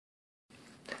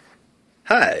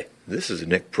 Hi, this is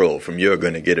Nick Prohl from You're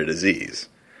Gonna Get a Disease.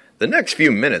 The next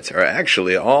few minutes are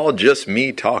actually all just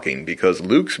me talking because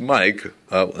Luke's mic,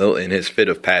 in his fit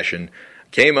of passion,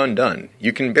 came undone.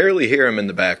 You can barely hear him in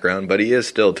the background, but he is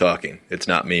still talking. It's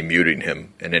not me muting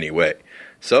him in any way.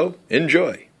 So,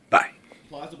 enjoy. Bye.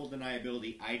 Plausible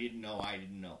deniability. I didn't know.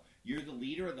 You're the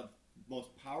leader of the most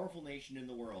powerful nation in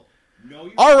the world. Know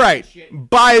your All right. shit.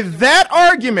 By that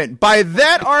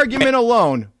argument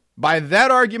alone,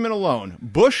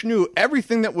 Bush knew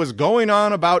everything that was going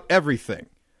on about everything.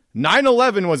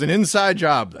 9/11 was an inside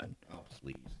job then. Oh,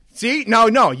 please. See?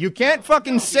 No, you can't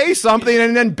fucking say something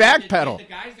and then backpedal. Did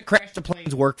the guys that crashed the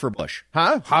planes work for Bush?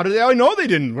 Huh? How did I know they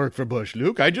didn't work for Bush,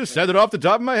 Luke? I just said it off the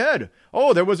top of my head.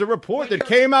 Oh, there was a report that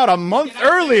came out a month Did I say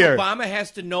earlier. Obama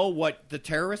has to know what the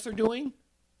terrorists are doing?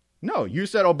 No, you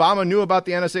said Obama knew about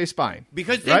the NSA spying.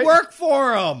 Because they right? work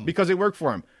for him. Because they worked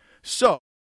for him. So,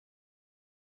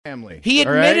 family. He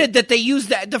all right? admitted that they used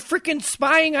the freaking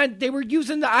spying on. They were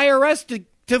using the IRS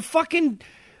to fucking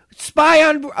spy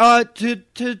on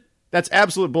to. That's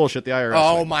absolute bullshit, the IRS.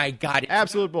 Oh thing. my God!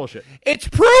 Absolute bullshit. It's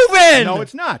proven. No,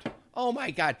 it's not. Oh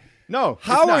my God! No,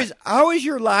 How it's is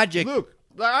your logic? not. Luke,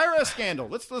 the IRS scandal.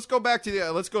 Let's go back to the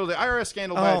IRS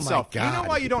scandal by Oh, my itself. Do you know God.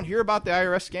 why you don't hear about the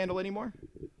IRS scandal anymore?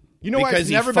 You know why Because it's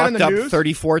he never been in fucked the up news?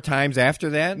 34 times after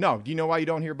that. No. Do you know why you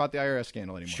don't hear about the IRS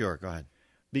scandal anymore? Sure, go ahead.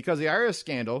 Because the IRS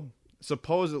scandal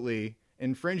supposedly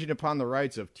infringing upon the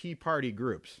rights of Tea Party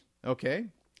groups. Okay.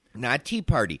 Not Tea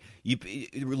Party.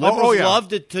 Liberals yeah. love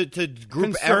to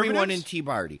group everyone in Tea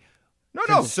Party. No.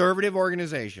 Conservative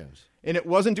organizations. And it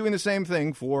wasn't doing the same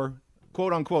thing for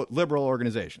quote unquote liberal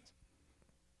organizations.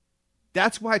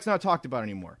 That's why it's not talked about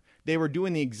anymore. They were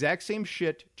doing the exact same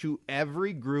shit to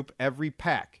every group, every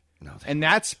pack. No, and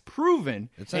that's proven.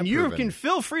 It's not and you proven. can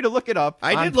feel free to look it up.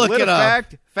 I on did look it up.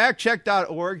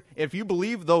 Factcheck.org. If you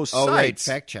believe those Oh, right.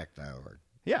 sites. Factcheck.org.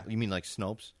 Yeah. You mean like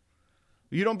Snopes?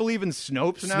 You don't believe in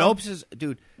Snopes now? Snopes is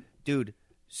dude.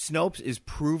 Snopes is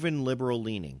proven liberal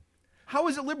leaning How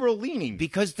is it liberal leaning?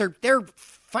 because they're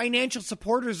financial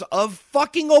supporters of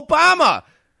fucking Obama.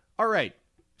 All right.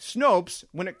 Snopes,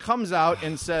 when it comes out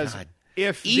and says, God.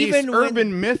 if Even this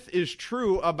urban myth is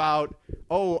true about,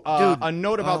 a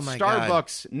note about oh my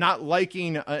Starbucks not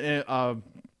liking a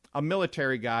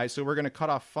military guy, so we're going to cut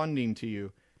off funding to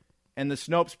you, and the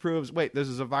Snopes proves, wait, this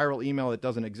is a viral email that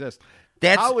doesn't exist.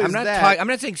 How is I'm not that? I'm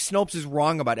not saying Snopes is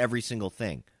wrong about every single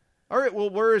thing. All right, well,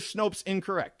 where is Snopes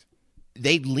incorrect?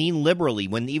 They lean liberally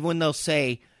even when they'll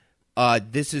say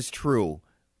this is true.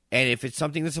 And if it's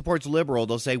something that supports liberal,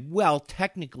 they'll say, well,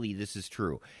 technically this is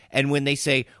true. And when they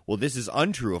say, well, this is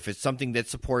untrue, if it's something that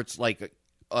supports like,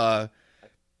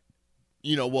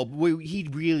 he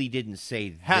really didn't say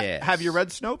this. Have you read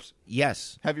Snopes?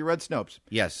 Yes. Have you read Snopes?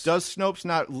 Yes. Does Snopes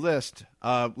not list,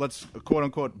 let's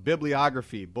quote-unquote,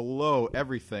 bibliography below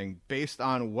everything based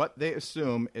on what they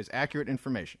assume is accurate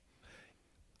information?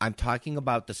 I'm talking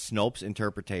about the Snopes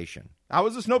interpretation. How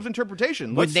is the Snopes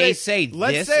interpretation? When they say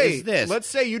this is this. Let's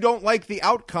say you don't like the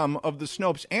outcome of the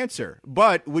Snopes answer,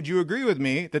 but would you agree with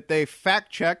me that they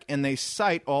fact check and they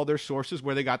cite all their sources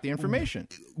where they got the information?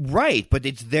 Right, but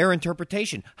it's their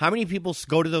interpretation. How many people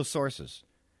go to those sources?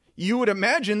 You would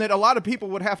imagine that a lot of people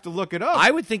would have to look it up.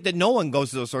 I would think that no one goes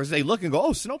to those sources. They look and go,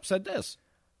 oh, Snopes said this.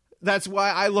 That's why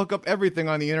I look up everything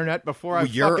on the internet before I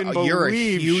You're fucking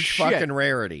believe a huge shit. fucking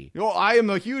rarity. I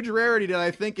am a huge rarity that I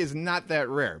think is not that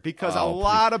rare because a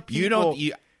lot of people.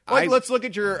 Let's look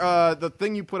at your the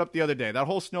thing you put up the other day. That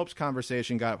whole Snopes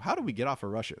conversation got. How did we get off of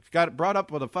Russia? Got brought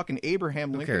up with a fucking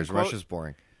Abraham Lincoln. Who cares? Quote. Russia's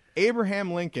boring.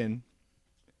 Abraham Lincoln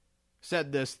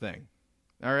said this thing.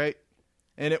 All right,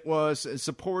 and it was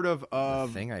supportive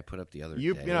of The thing I put up the other day.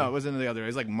 You know, it wasn't the other day. It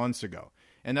was like months ago,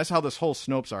 and that's how this whole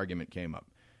Snopes argument came up.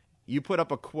 You put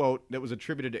up a quote that was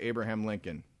attributed to Abraham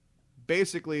Lincoln,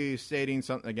 basically stating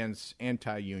something against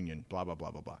anti-union, blah, blah,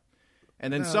 blah, blah, blah.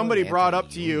 and then somebody brought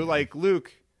up to you, like,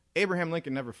 Luke, Abraham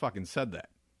Lincoln never fucking said that.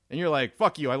 And you're like,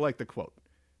 fuck you, I like the quote.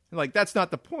 And like, that's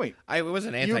not the point. It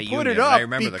wasn't anti-union. You put it up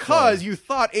because you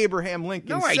thought Abraham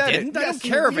Lincoln said it. No, I didn't. I don't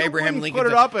care if Abraham Lincoln put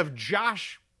it up if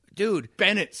Josh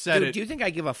Bennett said it. Do you think I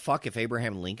give a fuck if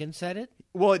Abraham Lincoln said it?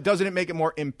 Well, doesn't it make it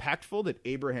more impactful that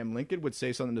Abraham Lincoln would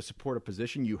say something to support a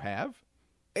position you have?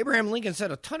 Abraham Lincoln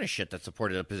said a ton of shit that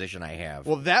supported a position I have.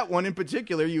 Well, that one in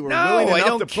particular, you were willing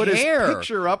enough to put his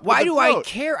picture up. Why do I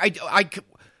care?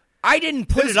 I didn't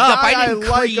put it up. I didn't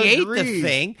create the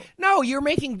thing. No, you're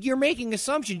making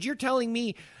assumptions. You're telling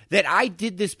me that I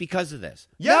did this because of this.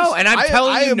 Yes, no, and I'm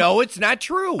telling you, no, it's not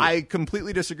true. I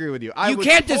completely disagree with you. You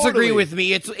can't disagree with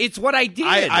me. It's what I did.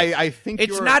 I think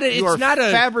you're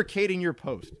fabricating your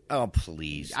post. Oh,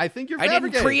 please. I think you're I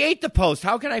fabricating. didn't create the post.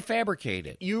 How can I fabricate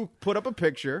it? You put up a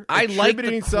picture. I like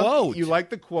the quote. You like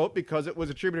the quote because it was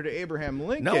attributed to Abraham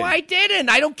Lincoln. No, I didn't.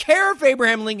 I don't care if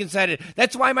Abraham Lincoln said it.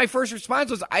 That's why my first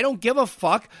response was, I don't give a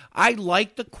fuck. I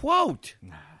like the quote.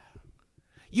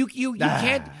 You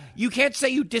can't say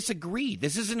you disagree.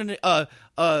 This isn't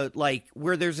like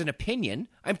where there's an opinion.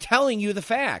 I'm telling you the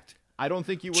fact. I don't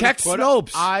think you would check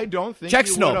Snopes. I don't think you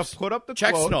would have put up the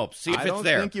check quote. Snopes. See if it's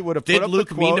there. I don't think you would have put up the quote.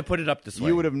 Did Luke mean to put it up this way?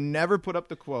 You would have never put up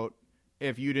the quote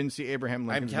if you didn't see Abraham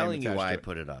Lincoln's name attached to it. I'm telling you why I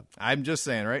put it up. I'm just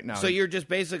saying right now. So you're just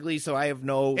basically I have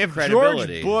no if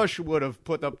credibility. If George Bush would have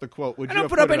put up the quote, would you have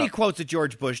put up any quotes at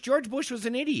George Bush? George Bush was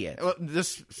an idiot. Well,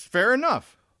 fair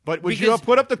enough. But would you have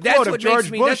put up the quote if George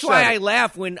Bush That's why I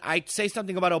laugh when I say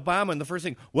something about Obama and the first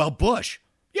thing, well, Bush.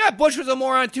 Yeah, Bush was a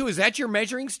moron too. Is that your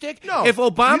measuring stick? No. If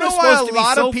Obama's supposed to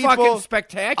be so fucking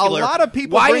spectacular, a lot of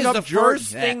people why bring is up the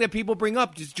first thing that people bring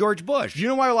up is George Bush? Do you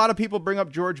know why a lot of people bring up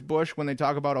George Bush when they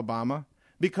talk about Obama?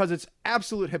 Because it's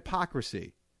absolute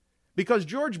hypocrisy. Because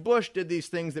George Bush did these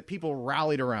things that people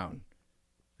rallied around,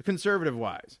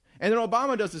 conservative-wise. And then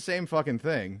Obama does the same fucking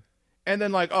thing. And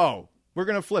then like, oh, we're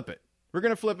going to flip it. We're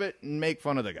going to flip it and make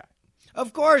fun of the guy.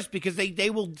 Of course, because they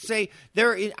will say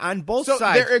they're on both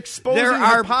sides. They're exposing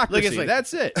hypocrisy.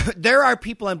 That's it. There are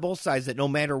people on both sides that no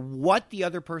matter what the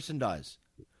other person does,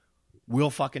 will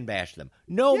fucking bash them.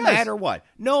 No matter what.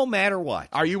 No matter what.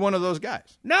 Are you one of those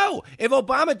guys? No. If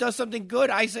Obama does something good,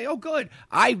 I say, oh, good.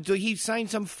 He signed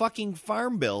some fucking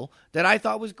farm bill that I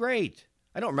thought was great.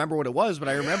 I don't remember what it was, but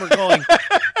I remember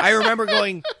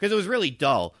going, because it was really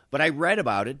dull, but I read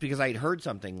about it because I'd heard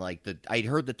something like that. I'd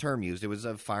heard the term used. It was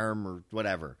a farm or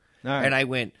whatever. Right. And I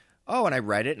went, and I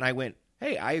read it and I went,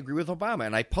 hey, I agree with Obama.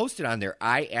 And I posted on there,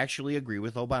 I actually agree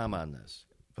with Obama on this.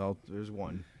 Well, there's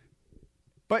one.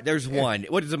 But there's one.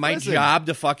 What is it, my job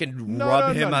to fucking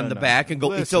rub him on the back and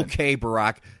go, it's okay,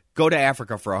 Barack. Go to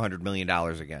Africa for $100 million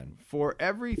again. For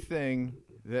everything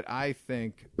that I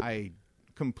think I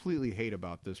completely hate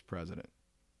about this president,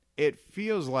 it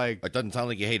feels like... It doesn't sound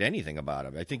like you hate anything about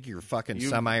him. I think you're fucking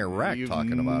semi-erect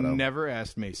talking about him. You've never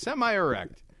asked me.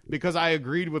 Semi-erect. Because I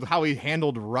agreed with how he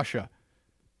handled Russia.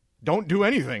 Don't do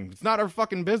anything. It's not our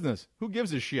fucking business. Who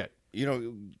gives a shit? You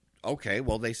know, okay,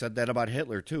 well, they said that about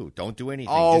Hitler, too. Don't do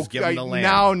anything. Just give him the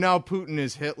land. Now Putin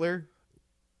is Hitler?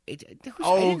 I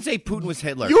didn't say Putin was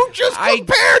Hitler. You just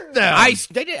compared them. I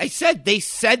said they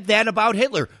said that about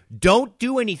Hitler. Don't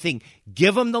do anything.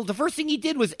 Give him the first thing he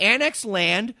did was annex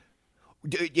land.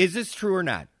 Is this true or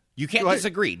not? You can't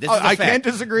disagree. This is a fact. I can't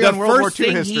disagree on World War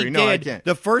II history. No, I can't.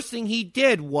 The first thing he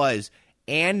did was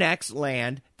annex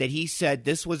land that he said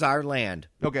this was our land.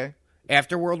 Okay.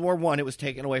 After World War I, it was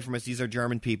taken away from us. These are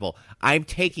German people. I'm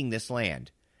taking this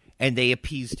land. And they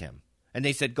appeased him. And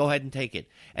they said, go ahead and take it.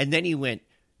 And then he went,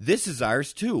 this is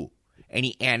ours too. And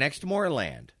he annexed more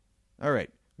land. All right.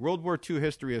 World War II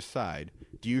history aside,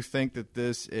 do you think that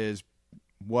this is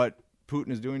what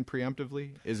Putin is doing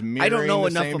preemptively? I don't know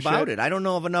enough about it. I don't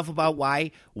know enough about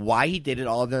why he did it,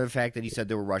 all other than the fact that he said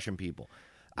they were Russian people.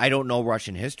 I don't know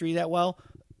Russian history that well.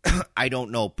 I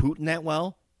don't know Putin that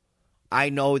well. I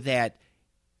know that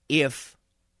if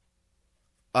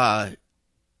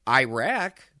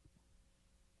Iraq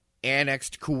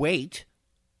annexed Kuwait,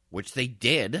 which they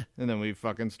did. And then we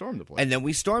fucking stormed the place. And then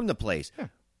we stormed the place. Yeah.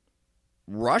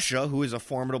 Russia, who is a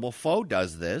formidable foe,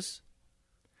 does this.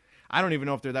 I don't even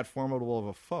know if they're that formidable of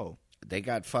a foe. They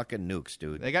got fucking nukes,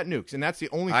 dude. They got nukes, and that's the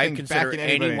only I thing consider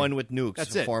anyone with nukes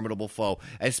that's a formidable foe,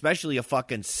 especially a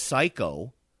fucking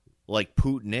psycho like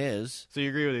Putin is. So you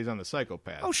agree with he's on the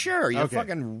psychopath? Oh, sure. You're a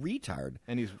fucking retard.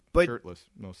 And he's shirtless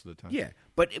most of the time. Yeah,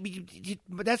 but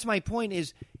that's my point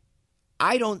is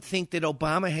I don't think that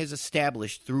Obama has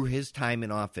established through his time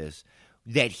in office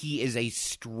that he is a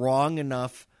strong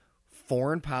enough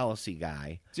foreign policy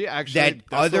guy. See, actually,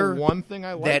 that's the one thing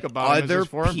I like about him is his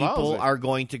foreign policy. That other people are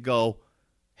going to go,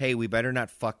 hey, we better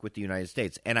not fuck with the United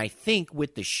States. And I think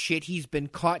with the shit he's been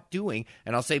caught doing,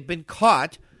 and I'll say been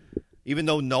caught, even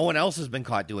though no one else has been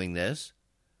caught doing this,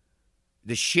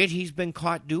 the shit he's been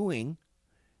caught doing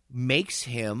makes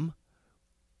him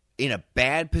in a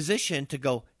bad position to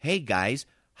go, hey, guys,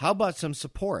 how about some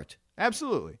support?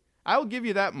 Absolutely. I will give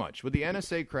you that much. With the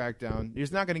NSA crackdown,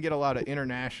 he's not going to get a lot of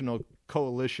international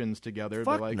coalitions together.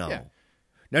 Fuck They're like, no. yeah.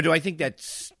 Now, do I think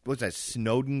what's that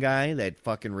Snowden guy that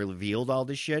fucking revealed all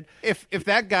this shit? If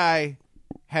that guy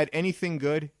had anything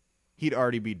good, he'd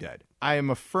already be dead. I am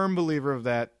a firm believer of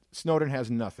that. Snowden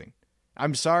has nothing.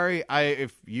 I'm sorry.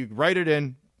 If you write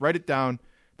it down.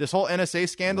 This whole NSA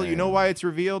scandal, you know why it's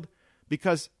revealed?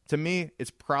 Because to me,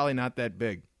 it's probably not that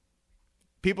big.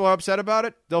 People are upset about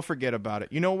it. They'll forget about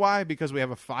it. You know why? Because we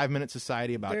have a 5-minute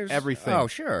society about everything. Oh,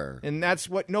 sure. And that's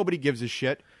what nobody gives a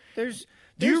shit. Do There's-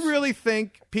 you really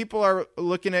think people are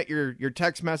looking at your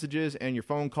text messages and your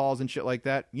phone calls and shit like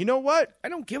that? You know what? I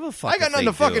don't give a fuck. I got if nothing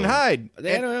they to fucking do. hide. I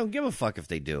don't give a fuck if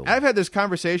they do. I've had this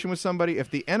conversation with somebody. If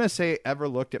the NSA ever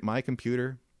looked at my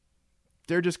computer,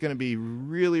 they're just going to be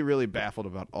really, really baffled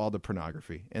about all the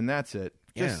pornography. And that's it.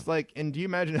 Just and do you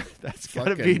imagine that's got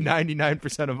to be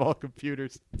 99% of all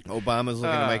computers? Obama's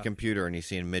looking at my computer and he's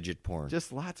seeing midget porn.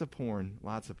 Just lots of porn.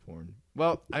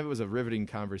 Well, it was a riveting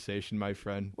conversation, my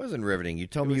friend. It wasn't riveting. You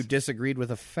told me you disagreed with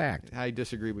a fact. I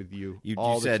disagree with you, You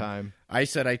all said, the time. I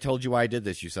said I told you I did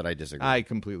this. You said I disagree. I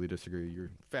completely disagree.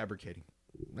 You're fabricating.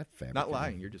 Not fabricating. Not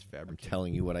lying. You're just I'm fabricating.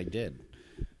 telling you what I did.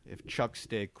 If Chuck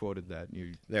Steak quoted that,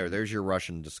 you There's your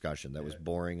Russian discussion. That was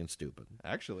boring and stupid.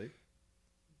 actually,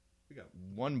 we got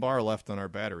 1 bar left on our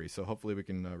battery, so hopefully we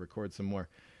can record some more.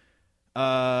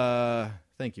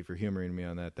 Thank you for humoring me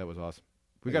on that. That was awesome.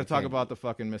 We got to talk about the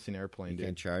fucking missing airplane, You dude.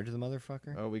 can't charge the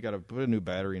motherfucker? Oh, we got to put a new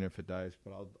battery in if it dies,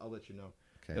 but I'll let you know.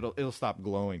 Okay. It'll stop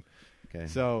glowing. Okay.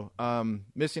 So,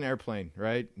 missing airplane,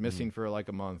 right? Missing for like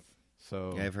a month.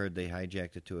 So Yeah, I've heard they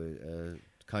hijacked it to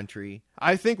a country.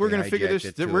 I think we're They going to figure hijacked this.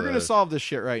 it to We're going to a solve this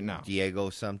shit right now.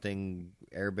 Diego something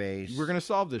airbase. We're going to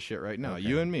solve this shit right now. Okay.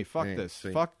 You and me. Fuck All right, this.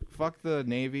 sweet. Fuck the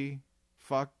Navy.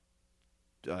 Fuck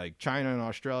like China and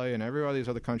Australia and every one of these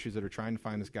other countries that are trying to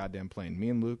find this goddamn plane. Me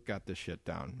and Luke got this shit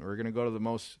down. We're going to go to the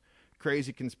most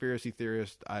crazy conspiracy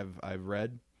theorist I've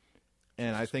read,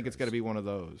 and I think it's going to be one of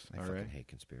those. I all fucking right. hate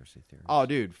conspiracy theories. Oh,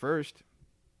 dude. First,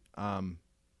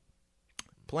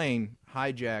 plane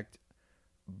hijacked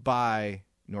by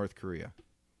North Korea.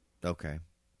 Okay.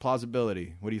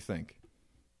 Plausibility. What do you think?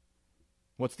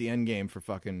 What's the end game for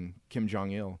fucking Kim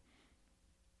Jong-il?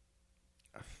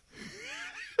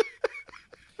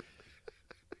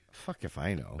 Fuck if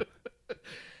I know.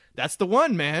 That's the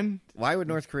one, man. Why would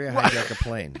North Korea hijack a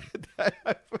plane?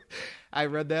 I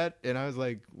read that and I was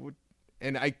like, what?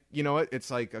 And you know what?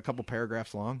 It's like a couple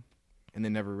paragraphs long, and they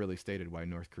never really stated why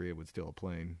North Korea would steal a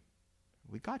plane.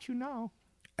 We got you now.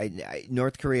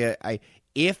 North Korea,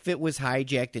 if it was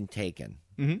hijacked and taken,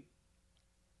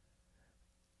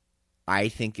 I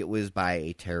think it was by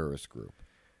a terrorist group.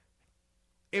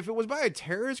 If it was by a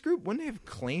terrorist group, wouldn't they have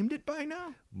claimed it by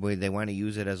now? Where they want to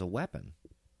use it as a weapon.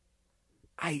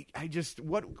 I just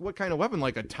what kind of weapon?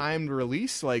 Like a timed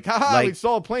release? Like, haha, we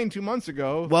stole a plane 2 months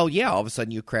ago. Well, yeah, all of a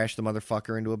sudden you crash the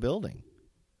motherfucker into a building.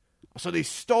 So they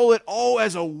stole it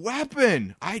as a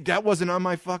weapon. That wasn't on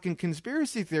my fucking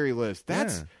conspiracy theory list. I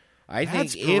think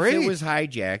that's if great. it was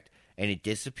hijacked and it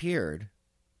disappeared,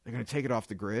 They're gonna take it off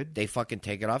the grid. they fucking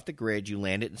take it off the grid. You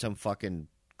land it in some fucking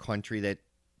country that,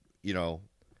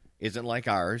 isn't like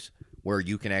ours, where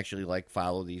you can actually like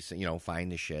follow these,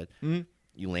 find the shit. Mm-hmm.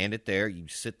 You land it there. You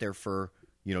sit there for,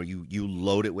 you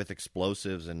load it with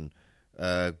explosives and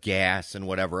gas and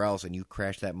whatever else, and you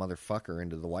crash that motherfucker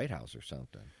into the White House or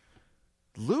something.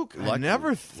 Luke, I Lucky-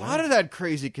 never thought of that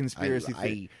crazy conspiracy I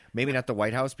theory. maybe not the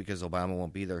White House because Obama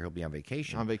won't be there. He'll be on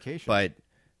vacation. But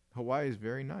Hawaii is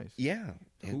very nice. yeah,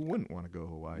 Who wouldn't want to go to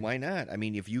Hawaii? why not? I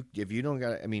mean, if you don't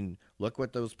got, look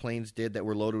what those planes did that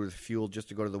were loaded with fuel just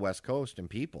to go to the West Coast and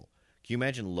people. Can you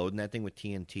imagine loading that thing with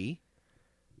TNT?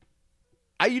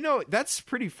 That's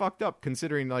pretty fucked up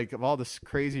considering like of all this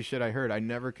crazy shit I heard. I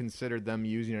never considered them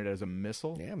using it as a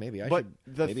missile. Yeah, maybe I But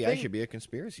should. the Maybe I thing- should be a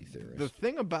conspiracy theorist. The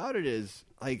thing about it is,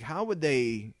 like, how would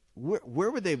they?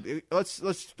 Where would they? Let's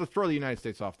throw the United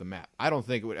States off the map. I don't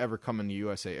think it would ever come into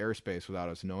USA airspace without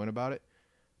us knowing about it.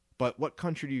 But what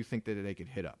country do you think that they could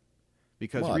hit up?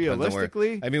 Because Well, it depends on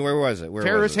realistically, where was it? Where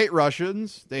terrorists was it? hate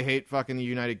Russians. They hate fucking the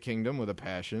United Kingdom with a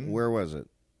passion. Where was it?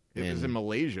 It was in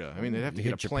Malaysia. I mean, they'd have to You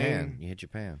get hit a plane. Japan. You hit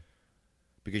Japan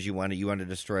because you want to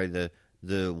destroy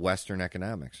the Western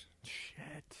economics.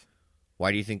 Shit.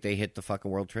 Why do you think they hit the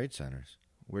fucking World Trade Centers?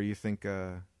 Where do you think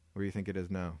Where do you think it is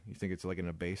now? You think it's like in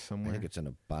a base somewhere? I think it's in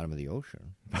the bottom of the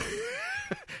ocean.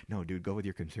 No, dude, go with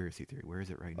your conspiracy theory. Where is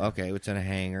it right now? Okay, it's in a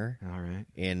hangar. All right.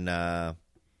 In, I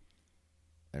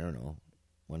don't know,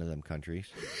 one of them countries.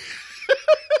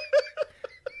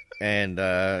 And,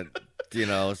 you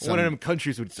know, one of them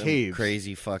countries with some caves.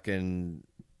 Crazy fucking,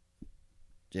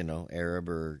 you know, Arab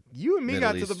or you and me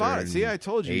Middle got to the bottom. Eastern, See, I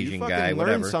told you. Asian you fucking guy, learned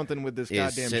whatever, something with this is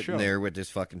goddamn sitting show. there with his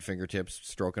fucking fingertips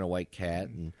stroking a white cat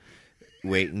and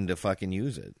waiting to fucking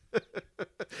use it.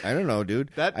 I don't know,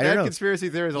 dude. That I don't know. conspiracy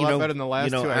theory is a lot better than the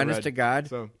last two I honest read. to God,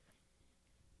 So.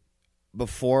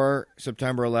 Before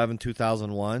September 11,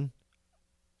 2001,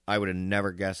 I would have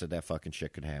never guessed that fucking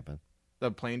shit could happen. The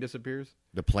plane disappears?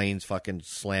 The planes fucking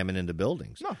slamming into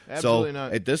buildings. No, absolutely so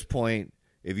not. At this point,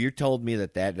 if you told me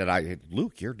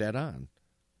Luke, you're dead on.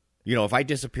 You know, if I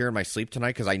disappear in my sleep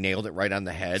tonight because I nailed it right on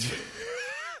the head.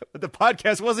 But the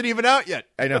podcast wasn't even out yet.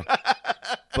 I know.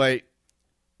 But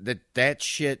that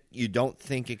shit, you don't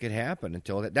think it could happen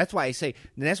until that. That's why I say,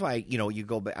 and that's why, you know, you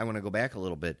go back. I want to go back a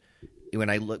little bit.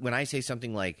 When I say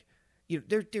something like, you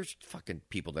know, there's fucking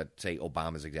people that say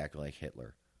Obama's exactly like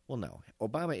Hitler. Well, no.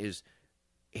 Obama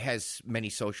has many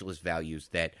socialist values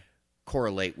that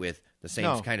correlate with the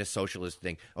same kind of socialist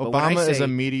thing. But Obama is a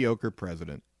mediocre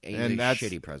president. He's and a that's,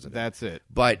 shitty president. That's it.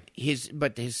 But his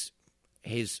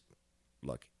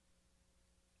look,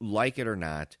 like it or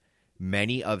not,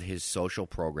 many of his social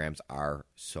programs are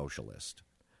socialist.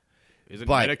 Is it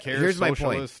but Medicare here's my point.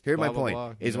 socialist? Here's my Blah, blah, point.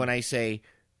 blah, Is when I say,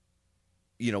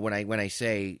 you know, when I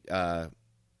say, I'm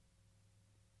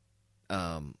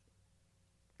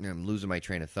losing my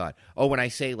train of thought. Oh, when I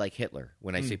say like Hitler,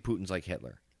 when I say Putin's like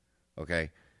Hitler,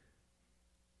 okay.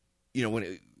 You know,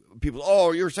 when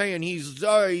people, you're saying he's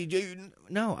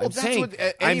no, I'm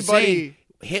saying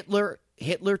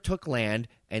Hitler took land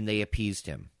and they appeased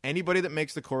him. Anybody that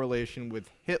makes the correlation with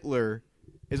Hitler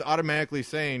is automatically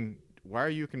saying, why are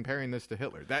you comparing this to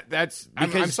Hitler?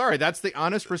 I'm sorry, that's the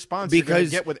honest response you're going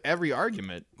to get with every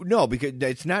argument. No, because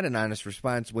it's not an honest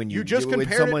response when you just when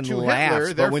compared someone it to laughs.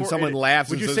 Hitler, But when someone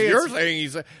laughs and says, "You're saying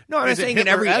he's," no, I'm not saying in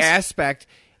every aspect.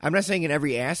 I'm not saying in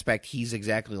every aspect he's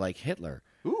exactly like Hitler.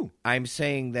 Ooh. I'm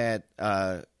saying that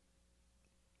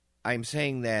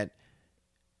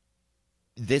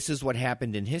this is what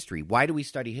happened in history. Why do we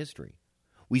study history?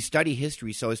 We study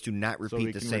history so as to not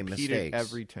repeat the same mistakes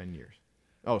every 10 years.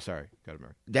 Oh, sorry. Got it,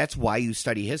 Mark. That's why you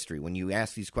study history when you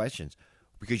ask these questions,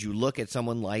 because you look at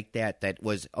someone like that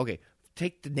was okay.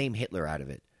 Take the name Hitler out of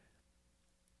it.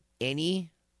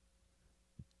 Any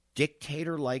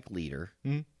dictator-like leader.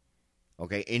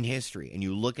 Okay, in history, and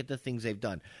you look at the things they've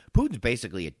done. Putin's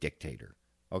basically a dictator.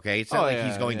 Okay, it's not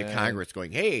he's going to Congress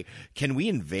going, "Hey, can we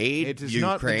invade It is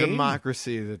Ukraine?" not the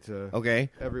democracy that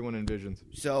everyone envisions.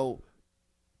 So,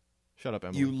 shut up,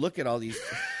 Emily. You look at all these.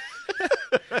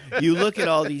 You look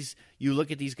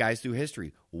at these guys through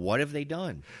history. What have they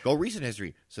done? Go recent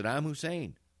history. Saddam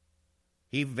Hussein.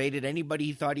 He invaded anybody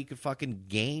he thought he could fucking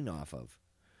gain off of.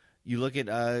 You look at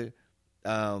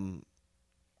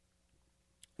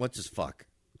what's his fuck?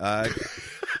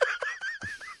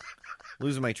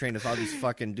 Losing my train of thought. These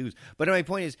fucking dudes. But my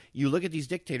point is, you look at these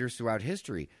dictators throughout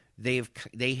history. They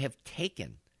have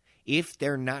taken. If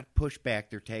they're not pushed back,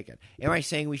 they're taken. Am I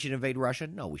saying we should invade Russia?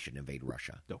 No, we shouldn't invade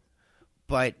Russia. No.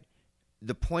 But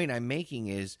the point I'm making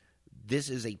is this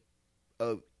is a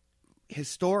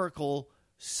historical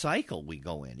cycle we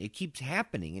go in. It keeps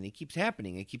happening, and it keeps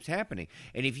happening, and it keeps happening.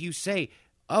 And if you say,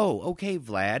 okay,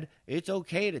 Vlad, it's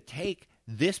okay to take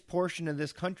this portion of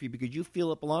this country because you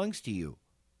feel it belongs to you.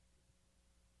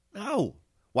 No.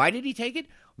 Why did he take it?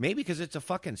 Maybe because it's a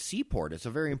fucking seaport. It's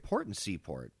a very important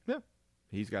seaport. Yeah.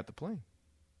 He's got the plane.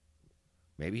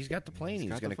 Maybe he's got the plane.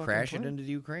 He's going to crash it into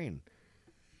the Ukraine.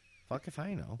 Fuck if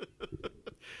I know.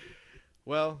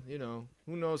 Well, you know,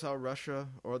 who knows how Russia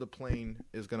or the plane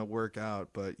is going to work out,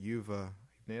 but you've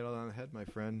nailed it on the head, my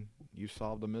friend. You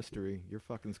solved the mystery. You're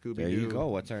fucking Scooby-Doo. There you go.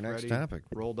 What's our next topic?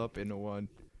 Rolled up into one.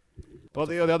 Well,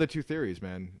 the other two theories,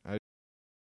 man.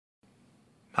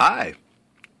 Hi.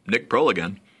 Nick Prohl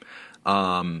again.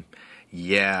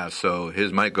 Yeah, so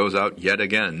his mic goes out yet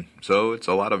again. So it's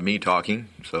a lot of me talking.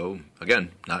 So,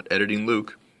 again, not editing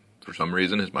Luke. For some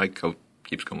reason, his mic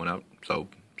keeps going out. So,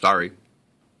 sorry.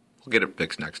 We'll get it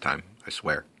fixed next time. I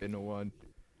swear. Into one.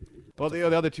 Well, the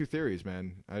other two theories,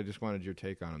 man. I just wanted your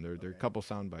take on them. They're a couple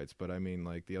sound bites, but I mean,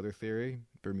 like the other theory,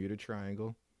 Bermuda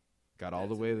Triangle, got all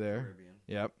the way there. Caribbean.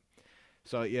 Yep.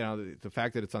 So, you know, the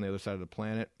fact that it's on the other side of the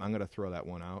planet, I'm going to throw that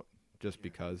one out just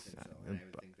because. I would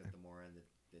think that the more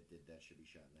that did that should be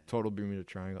shot in the head. Total Bermuda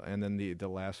Triangle. And then the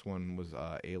last one was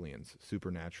aliens,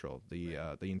 supernatural.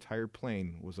 The entire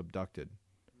plane was abducted,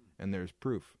 and there's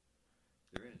proof.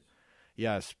 There is.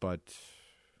 Yes, but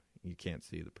you can't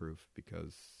see the proof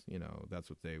because, that's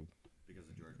what they... Because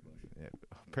of George Bush. Yeah,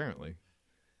 apparently.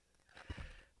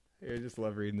 I just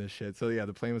love reading this shit. So, yeah,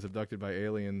 the plane was abducted by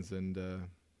aliens, and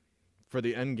for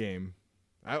the end game,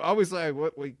 I always I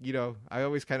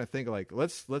always kind of think, like,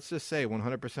 let's just say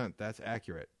 100% that's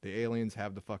accurate. The aliens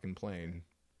have the fucking plane.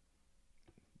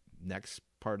 Next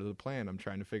part of the plan I'm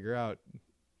trying to figure out.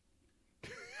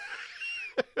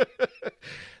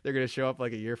 They're going to show up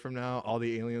like a year from now. All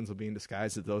the aliens will be in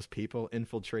disguise as those people,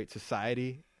 infiltrate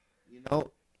society.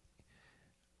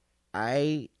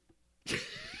 I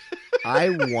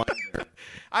wonder.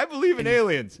 I believe in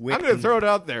aliens. I'm going to throw it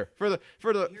out there for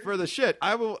the shit.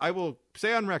 I will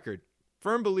say on record,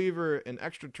 firm believer in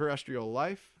extraterrestrial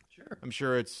life. Sure. I'm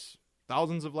sure it's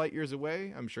thousands of light years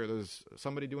away. I'm sure there's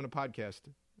somebody doing a podcast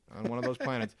on one of those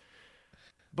planets.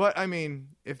 But I mean,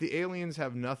 if the aliens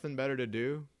have nothing better to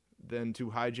do than to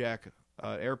hijack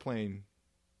an airplane,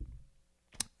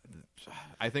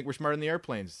 I think we're smarter than the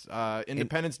airplanes.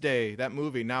 Independence Day, that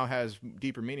movie, now has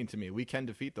deeper meaning to me. We can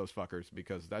defeat those fuckers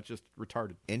because that's just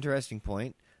retarded. Interesting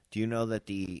point. Do you know that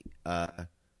the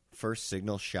first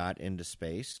signal shot into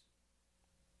space,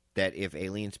 that if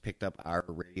aliens picked up our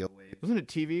radio waves... Wasn't it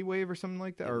TV wave or something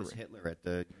like that? It was Hitler at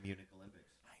the Munich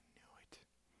Olympics. I knew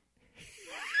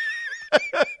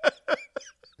it.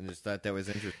 I just thought that was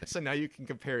interesting. So now you can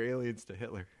compare aliens to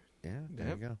Hitler. Yeah, there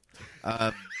Yep. you go.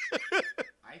 I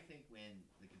think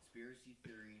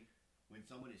when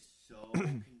someone is so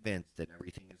convinced that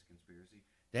everything is a conspiracy,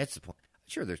 that's the point.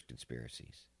 Sure, there's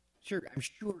conspiracies. Sure, I'm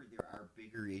sure there are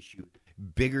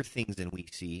bigger things than we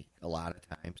see a lot of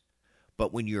times.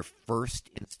 But when your first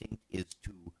instinct is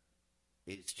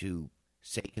to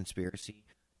say conspiracy,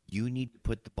 you need to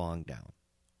put the bong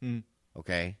down.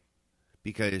 Okay?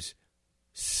 Because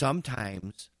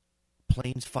sometimes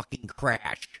planes fucking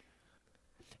crash.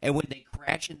 And when they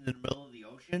crash in the middle of the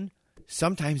ocean,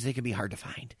 sometimes they can be hard to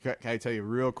find. Can I tell you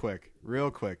real quick?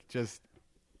 Just,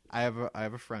 I have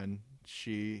a friend.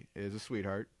 She is a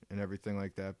sweetheart and everything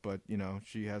like that, but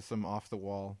she has some off the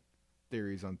wall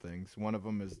theories on things. One of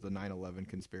them is the 9/11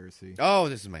 conspiracy. Oh,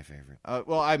 this is my favorite.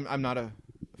 Well, I'm not a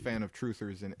fan of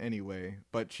truthers in any way,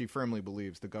 but she firmly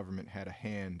believes the government had a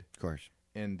hand, Of course,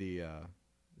 in the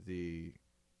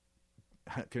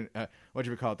what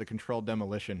do we call it? The controlled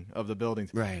demolition of the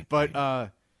buildings. Right.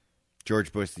 But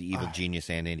George Bush, the evil genius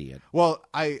and idiot. well,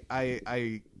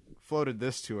 I floated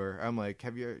this to her. I'm like,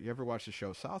 have you ever watched the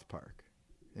show South Park?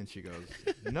 And she goes,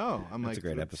 no. I'm That's like, a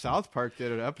great episode. South Park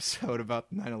did an episode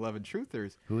about 9/11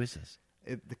 truthers. Who is this?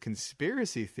 The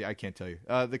conspiracy theory. I can't tell you.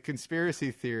 The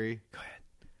conspiracy theory. Go ahead.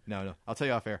 No. I'll tell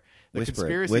you off air. The Whisper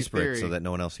conspiracy it so that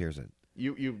no one else hears it.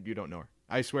 You don't know her.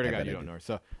 I swear to I God, bet you I don't do. know her.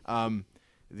 So,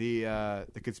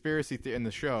 the conspiracy in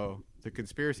the show, the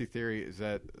conspiracy theory is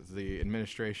that the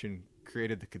administration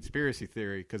created the conspiracy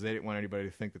theory because they didn't want anybody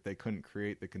to think that they couldn't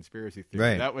create the conspiracy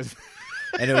theory. Right. That was,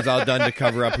 And it was all done to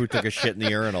cover up who took a shit in the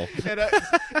urinal.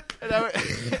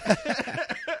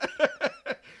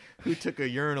 who took a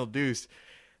urinal deuce.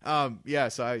 Yeah,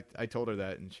 so I told her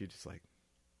that, and she just like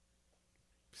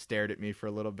stared at me for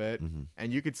a little bit,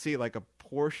 and you could see like a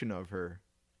portion of her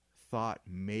thought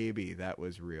maybe that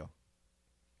was real.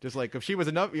 Just like if she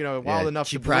was wild enough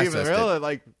she to believe in processed real, it.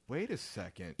 like, wait a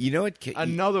second, You know what?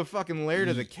 another fucking layer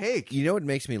to the cake. You know what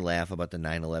makes me laugh about the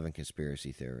 9/11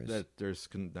 conspiracy theorists? That there's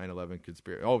 9/11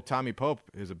 conspiracy. Oh, Tommy Pope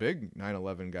is a big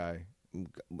 9/11 guy.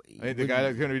 Ain't the guy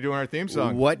that's going to be doing our theme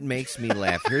song. What makes me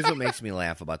laugh? Here's what makes me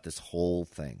laugh about this whole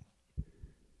thing.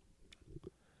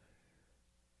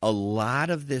 A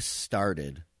lot of this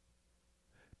started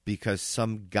because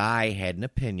some guy had an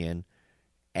opinion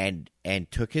and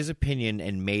took his opinion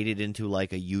and made it into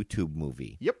like a YouTube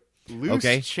movie. Yep.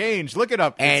 Loose change. Look it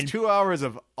up. And- it's 2 hours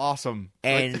of awesome.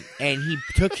 And he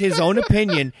took his own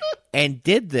opinion and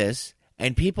did this,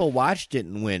 and people watched it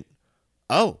and went,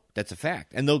 "Oh, that's a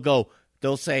fact." And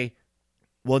they'll say,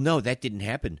 "Well, no, that didn't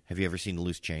happen. Have you ever seen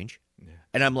Loose Change?" Yeah.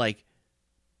 And I'm like,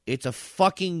 it's a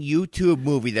fucking YouTube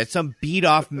movie that some beat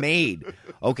off made.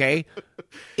 Okay?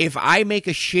 If I make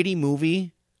a shitty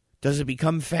movie, does it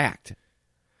become fact?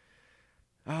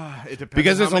 It depends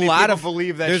Because on there's how many a lot people of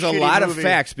believe that there's a shitty lot of movie.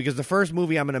 facts. Because the first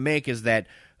movie I'm going to make is that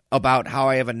about how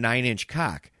I have a 9-inch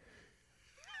cock.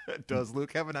 Does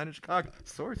Luke have an 9-inch cock?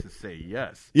 Sources say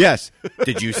yes. Yes.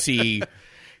 Did you see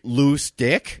Loose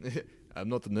Dick? I'm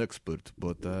not an expert,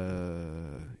 but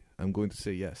I'm going to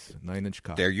say yes. 9-inch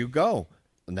cock. There you go.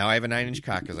 Now I have a 9-inch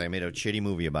cock because I made a shitty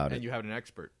movie about And it. you have an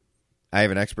expert. I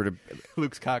have an expert.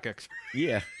 Luke's cock expert.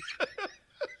 Yeah.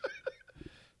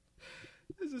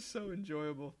 This is so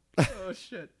enjoyable. Oh,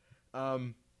 shit.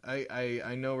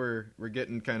 I know we're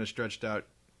getting kind of stretched out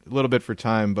a little bit for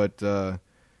time, but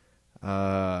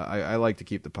I like to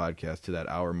keep the podcast to that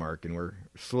hour mark, and we're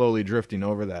slowly drifting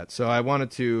over that. So I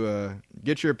wanted to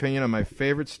get your opinion on my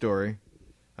favorite story.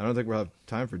 I don't think we'll have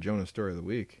time for Jonah's story of the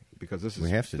week because this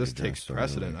takes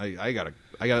precedent. I got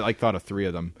like thought of 3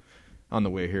 of them on the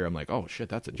way here. I'm like, oh shit,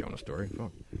 that's a Jonah story.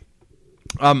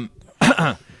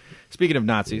 Oh. Speaking of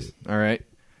Nazis, all right.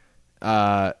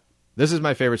 This is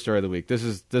my favorite story of the week. This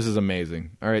is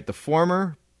amazing. All right, the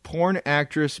former porn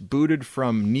actress booted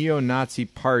from neo-Nazi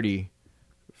party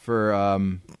for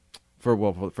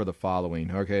the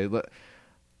following. Okay,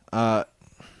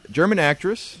 German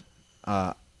actress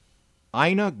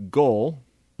Ina Groll,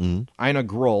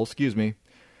 excuse me.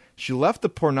 She left the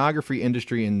pornography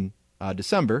industry in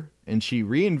December, and she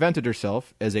reinvented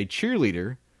herself as a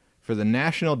cheerleader for the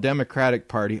National Democratic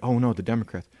Party. Oh no, the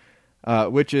Democrats.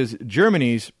 Which is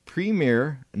Germany's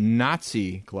premier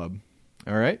Nazi club.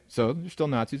 All right? So there's still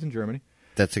Nazis in Germany.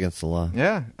 That's against the law.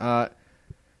 Yeah.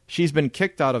 She's been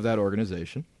kicked out of that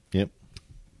organization. Yep.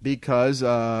 Because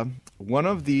one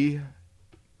of the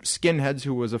skinheads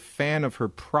who was a fan of her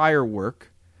prior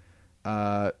work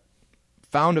found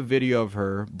a video of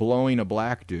her blowing a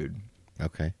black dude.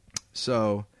 Okay.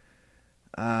 So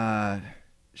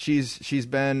she's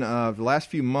been the last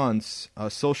few months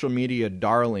a social media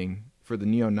darling for the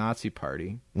neo-Nazi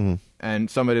party, and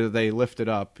somebody that they lifted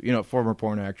up, former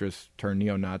porn actress turned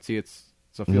neo-Nazi. It's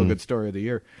a feel-good story of the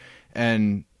year,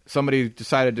 and somebody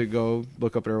decided to go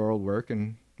look up her old work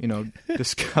and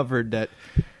discovered that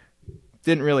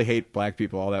didn't really hate black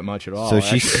people all that much at all. So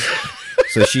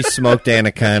she smoked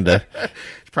Anaconda.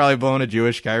 She's probably blowing a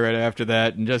Jewish guy right after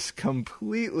that, and just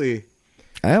completely.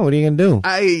 What are you gonna do?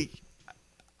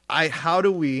 How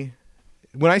do we,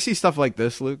 when I see stuff like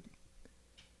this, Luke,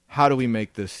 how do we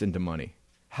make this into money?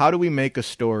 How do we make a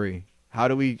story? How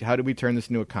do we turn this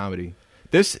into a comedy?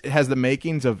 This has the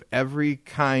makings of every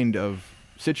kind of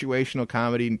situational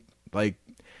comedy. Like,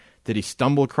 did he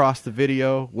stumble across the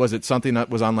video? Was it something that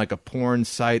was on like a porn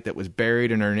site that was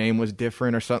buried and her name was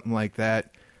different or something like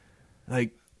that?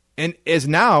 Like, and is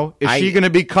she going to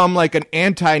become like an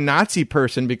anti-Nazi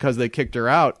person because they kicked her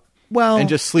out? Well, and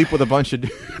just sleep with a bunch of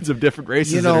dudes of different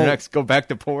races and next go back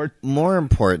to porn. More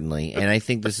importantly, and I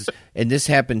think this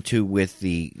happened too with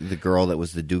the girl that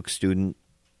was the Duke student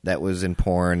that was in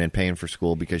porn and paying for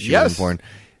school because she was in porn.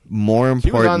 More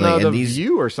importantly, she was on the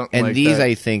View or something and like these that.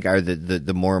 I think are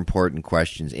the more important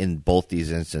questions in both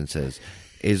these instances.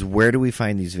 Is where do we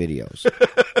find these videos?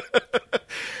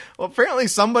 Well, apparently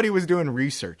somebody was doing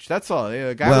research. That's all.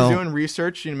 A guy was doing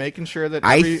research and making sure that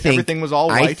everything was all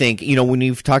right. I think, when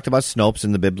you've talked about Snopes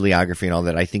and the bibliography and all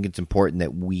that, I think it's important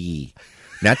that we,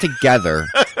 not together,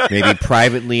 maybe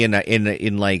privately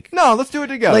in like... No, let's do it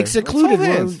together. Like secluded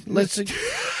rooms.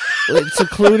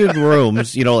 Secluded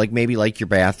rooms, like maybe like your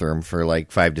bathroom for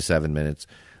like 5 to 7 minutes.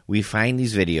 We find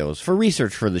these videos for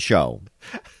research for the show.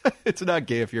 It's not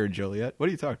gay if you're in Joliet. What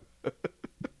are you talking about?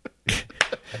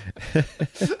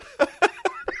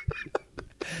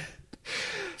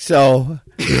 So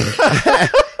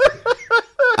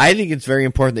I think it's very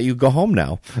important that you go home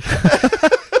now.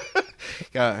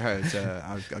 I'll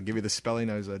give you the spelling.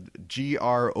 It was a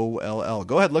Groll.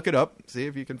 Go ahead, look it up. See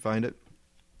if you can find it.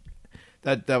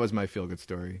 That was my feel good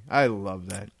story. I love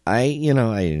that. I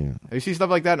see stuff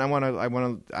like that,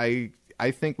 and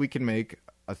I think we can make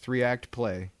a 3-act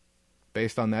play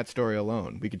based on that story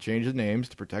alone. We could change the names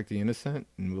to protect the innocent,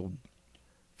 and we'll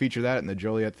feature that in the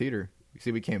Joliet Theater. You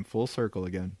see, we came full circle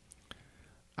again.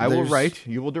 I will write.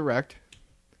 You will direct.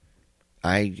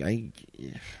 We'll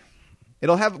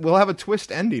have a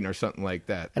twist ending or something like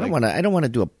that. I don't want to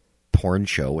do a porn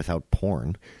show without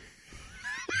porn.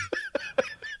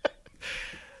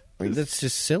 That's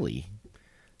just silly.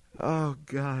 Oh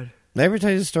God! Did I ever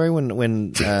tell you the story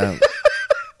when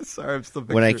Sorry, I'm still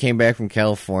when I came back from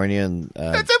California and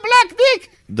that's a black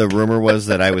dick. The rumor was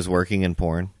that I was working in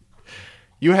porn.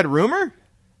 You had rumor?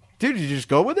 Dude, did you just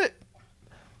go with it?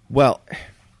 Well,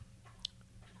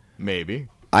 maybe.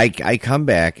 I come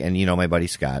back and my buddy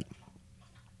Scott,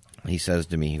 he says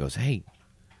to me, he goes, "Hey,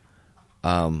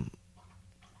 are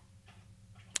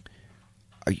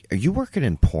you working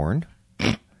in porn?"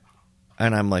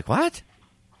 And I'm like, "What?"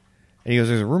 And he goes,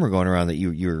 "There's a rumor going around that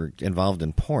you're involved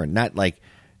in porn. Not like."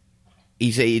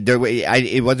 He said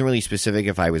it wasn't really specific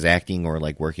if I was acting or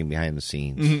like working behind the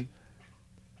scenes. Mm-hmm.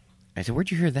 I said, "Where'd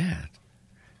you hear that?"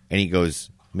 And he goes,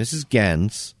 "Mrs.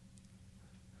 Gens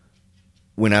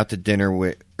went out to dinner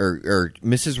with, or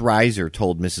Mrs. Reiser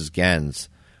told Mrs. Gens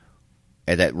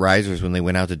at Reiser's when they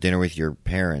went out to dinner with your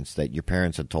parents that your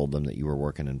parents had told them that you were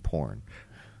working in porn."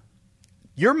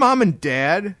 Your mom and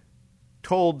dad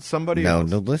told somebody else?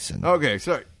 No, listen. Okay,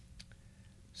 sorry.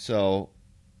 So,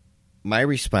 my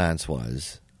response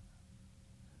was,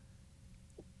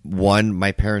 one,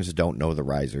 my parents don't know the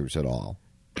risers at all.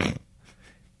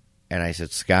 And I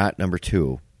said, Scott, number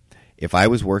two, if I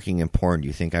was working in porn, do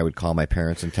you think I would call my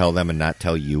parents and tell them and not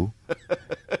tell you?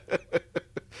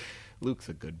 Luke's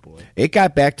a good boy. It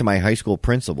got back to my high school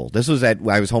principal. This was I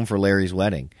was home for Larry's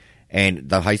wedding. And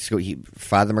the high school,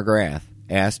 Father McGrath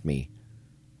asked me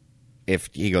if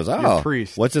he goes, oh,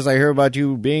 priest. What's this I hear about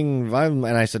you being violent?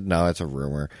 And I said, no, it's a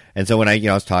rumor. And so when I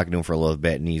was talking to him for a little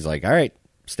bit, and he's like, all right,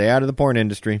 stay out of the porn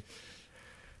industry.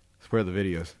 Where are the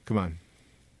videos? Come on.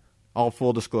 All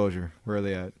full disclosure. Where are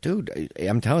they at? Dude,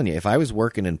 I'm telling you, if I was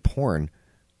working in porn,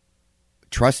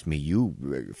 trust me,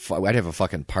 I'd have a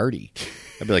fucking party.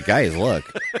 I'd be like, guys, look,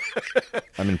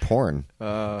 I'm in porn.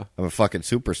 I'm a fucking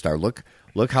superstar.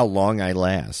 Look how long I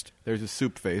last. There's a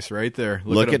soup face right there.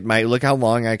 Look how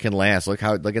long I can last. Look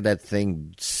at that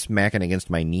thing smacking against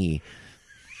my knee.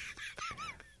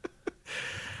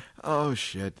 Oh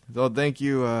shit. Well, thank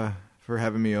you for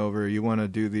having me over. You want to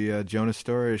do the Jonah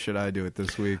story, or should I do it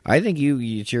this week? I think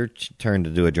it's your turn to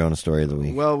do a Jonah story of the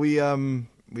week. Well, we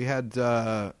had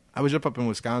I was up in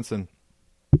Wisconsin,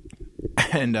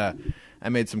 and I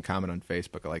made some comment on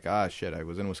Facebook like, shit, I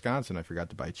was in Wisconsin, I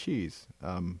forgot to buy cheese,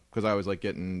 because I was like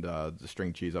getting the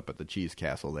string cheese up at the Cheese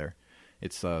Castle there.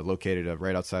 It's located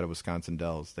right outside of Wisconsin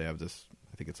Dells. They have this,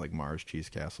 I think it's like Mars Cheese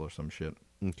Castle or some shit.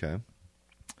 Okay.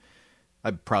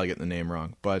 I'm probably getting the name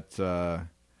wrong, but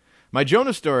my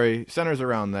Jonah story centers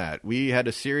around that. We had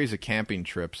a series of camping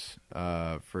trips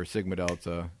for Sigma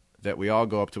Delta that we all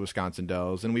go up to Wisconsin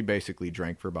Dells, and we basically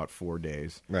drank for about 4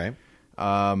 days. Right.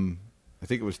 I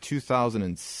think it was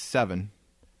 2007.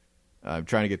 I'm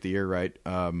trying to get the year right.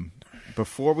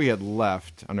 Before we had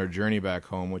left on our journey back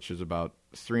home, which is about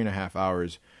 3.5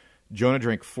 hours, Jonah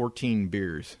drank 14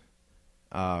 beers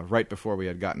right before we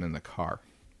had gotten in the car.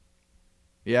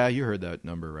 Yeah, you heard that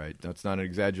number right. That's not an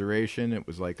exaggeration. It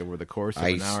was like over the course of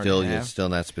an hour and a half. It's still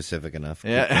not specific enough.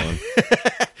 Yeah.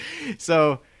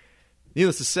 So,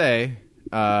 needless to say,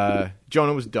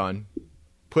 Jonah was done.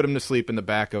 Put him to sleep in the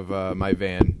back of my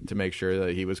van to make sure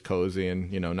that he was cozy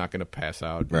and, not going to pass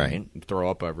out and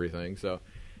throw up everything. So,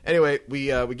 anyway, we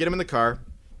get him in the car,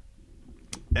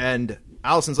 and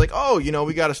Allison's like, oh,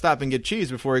 we got to stop and get cheese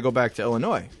before we go back to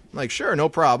Illinois. I'm like, sure, no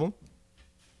problem.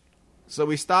 So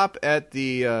we stop at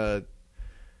the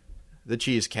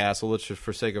Cheese Castle, let's just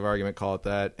for sake of argument call it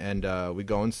that, and we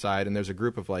go inside, and there's a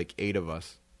group of like 8 of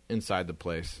us inside the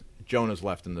place. Jonah's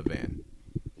left in the van,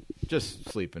 just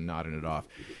sleeping, nodding it off.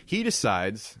 He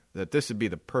decides that this would be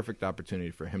the perfect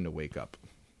opportunity for him to wake up.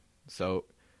 So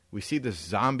we see this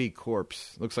zombie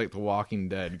corpse, looks like The Walking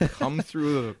Dead, come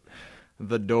through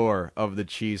the door of the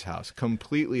cheese house,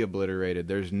 completely obliterated.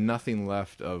 There's nothing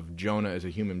left of Jonah as a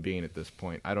human being at this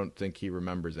point. I don't think he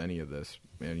remembers any of this.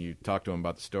 And you talk to him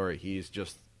about the story, he's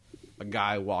just a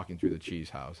guy walking through the cheese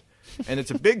house. And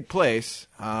it's a big place,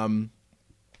 probably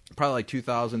like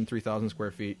 2,000, 3,000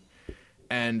 square feet.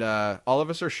 And all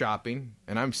of us are shopping,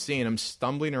 and I'm seeing him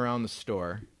stumbling around the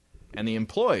store, and the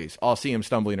employees all see him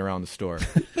stumbling around the store.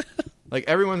 Like,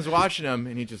 everyone's watching him,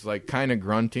 and he's just, like, kind of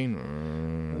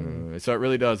grunting. So it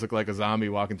really does look like a zombie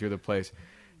walking through the place.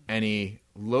 And he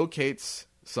locates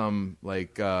some,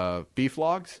 like, beef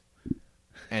logs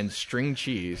and string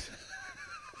cheese.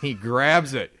 He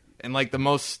grabs it, and, like, the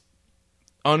most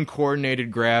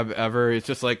uncoordinated grab ever. It's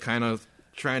just, like, kind of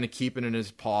trying to keep it in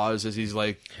his paws as he's,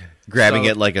 like... Grabbing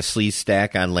it like a sleaze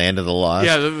stack on Land of the Lost.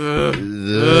 Yeah.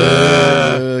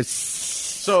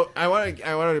 So I want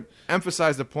to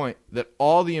emphasize the point that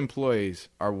all the employees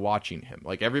are watching him.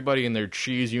 Like, everybody in their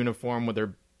cheese uniform with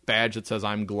their badge that says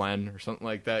 "I'm Glenn" or something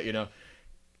like that.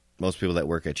 Most people that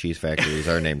work at cheese factories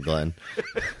are named Glenn.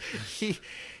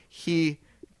 He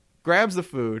grabs the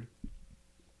food,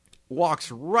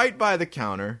 walks right by the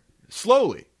counter,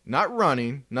 slowly, not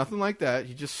running, nothing like that.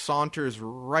 He just saunters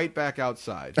right back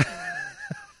outside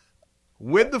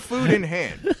with the food in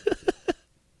hand.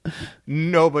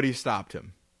 Nobody stopped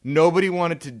him. Nobody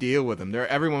wanted to deal with him.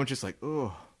 Everyone was just like,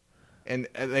 "Oh," and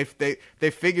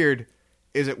they figured,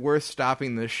 is it worth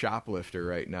stopping this shoplifter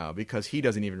right now, because he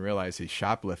doesn't even realize he's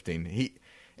shoplifting.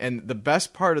 And the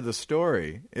best part of the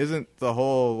story isn't the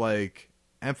whole like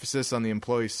emphasis on the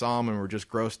employees saw him and were just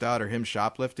grossed out or him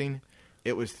shoplifting.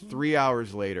 It was 3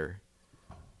 hours later.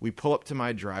 We pull up to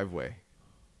my driveway.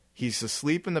 He's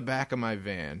asleep in the back of my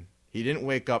van. He didn't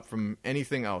wake up from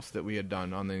anything else that we had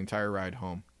done on the entire ride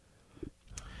home.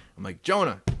 I'm like,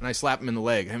 "Jonah," and I slap him in the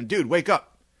leg. I'm, "Dude, wake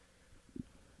up."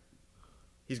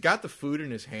 He's got the food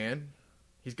in his hand,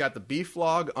 He's got the beef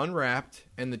log unwrapped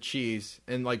and the cheese,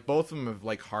 and like both of them have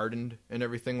like hardened and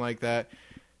everything like that.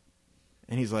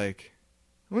 And he's like,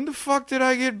 "When the fuck did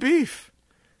I get beef?"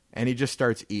 And he just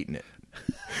starts eating it.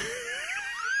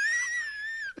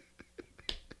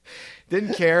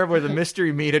 Didn't care where the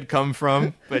mystery meat had come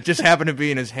from, but it just happened to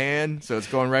be in his hand, so it's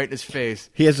going right in his face.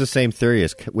 He has the same theory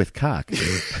as with cock.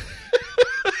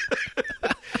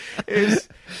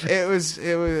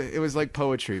 It was like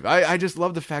poetry. I just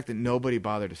love the fact that nobody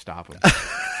bothered to stop him.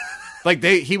 Like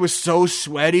he was so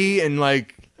sweaty and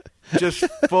like just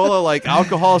full of like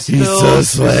alcohol spills.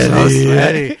 so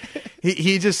sweaty.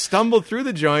 He just stumbled through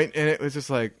the joint, and it was just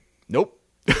like, nope.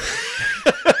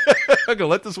 I'm gonna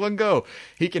let this one go.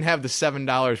 He can have the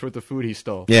 $7 worth of food he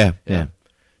stole. Yeah.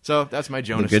 So that's my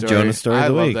Jonah The good story. Jonah story of I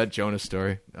the love week. that Jonah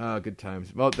story. Good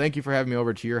times. Well, thank you for having me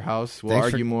over to your house. We'll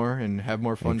Thanks argue more and have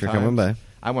more fun Thanks for times. coming by.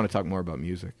 I want to talk more about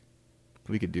music.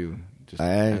 We could do just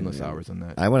endless hours on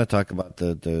that. I want to talk about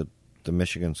the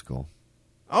Michigan school.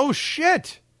 Oh,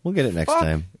 shit! We'll get it next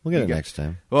time. Next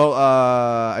time. Well,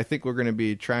 I think we're going to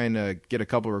be trying to get a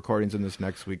couple recordings in this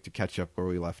next week to catch up where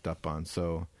we left up on.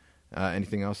 So,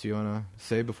 anything else you want to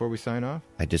say before we sign off?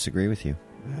 I disagree with you.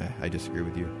 I disagree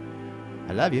with you.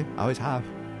 I love you. Always have.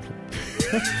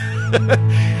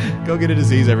 Go get a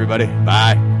disease, everybody.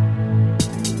 Bye.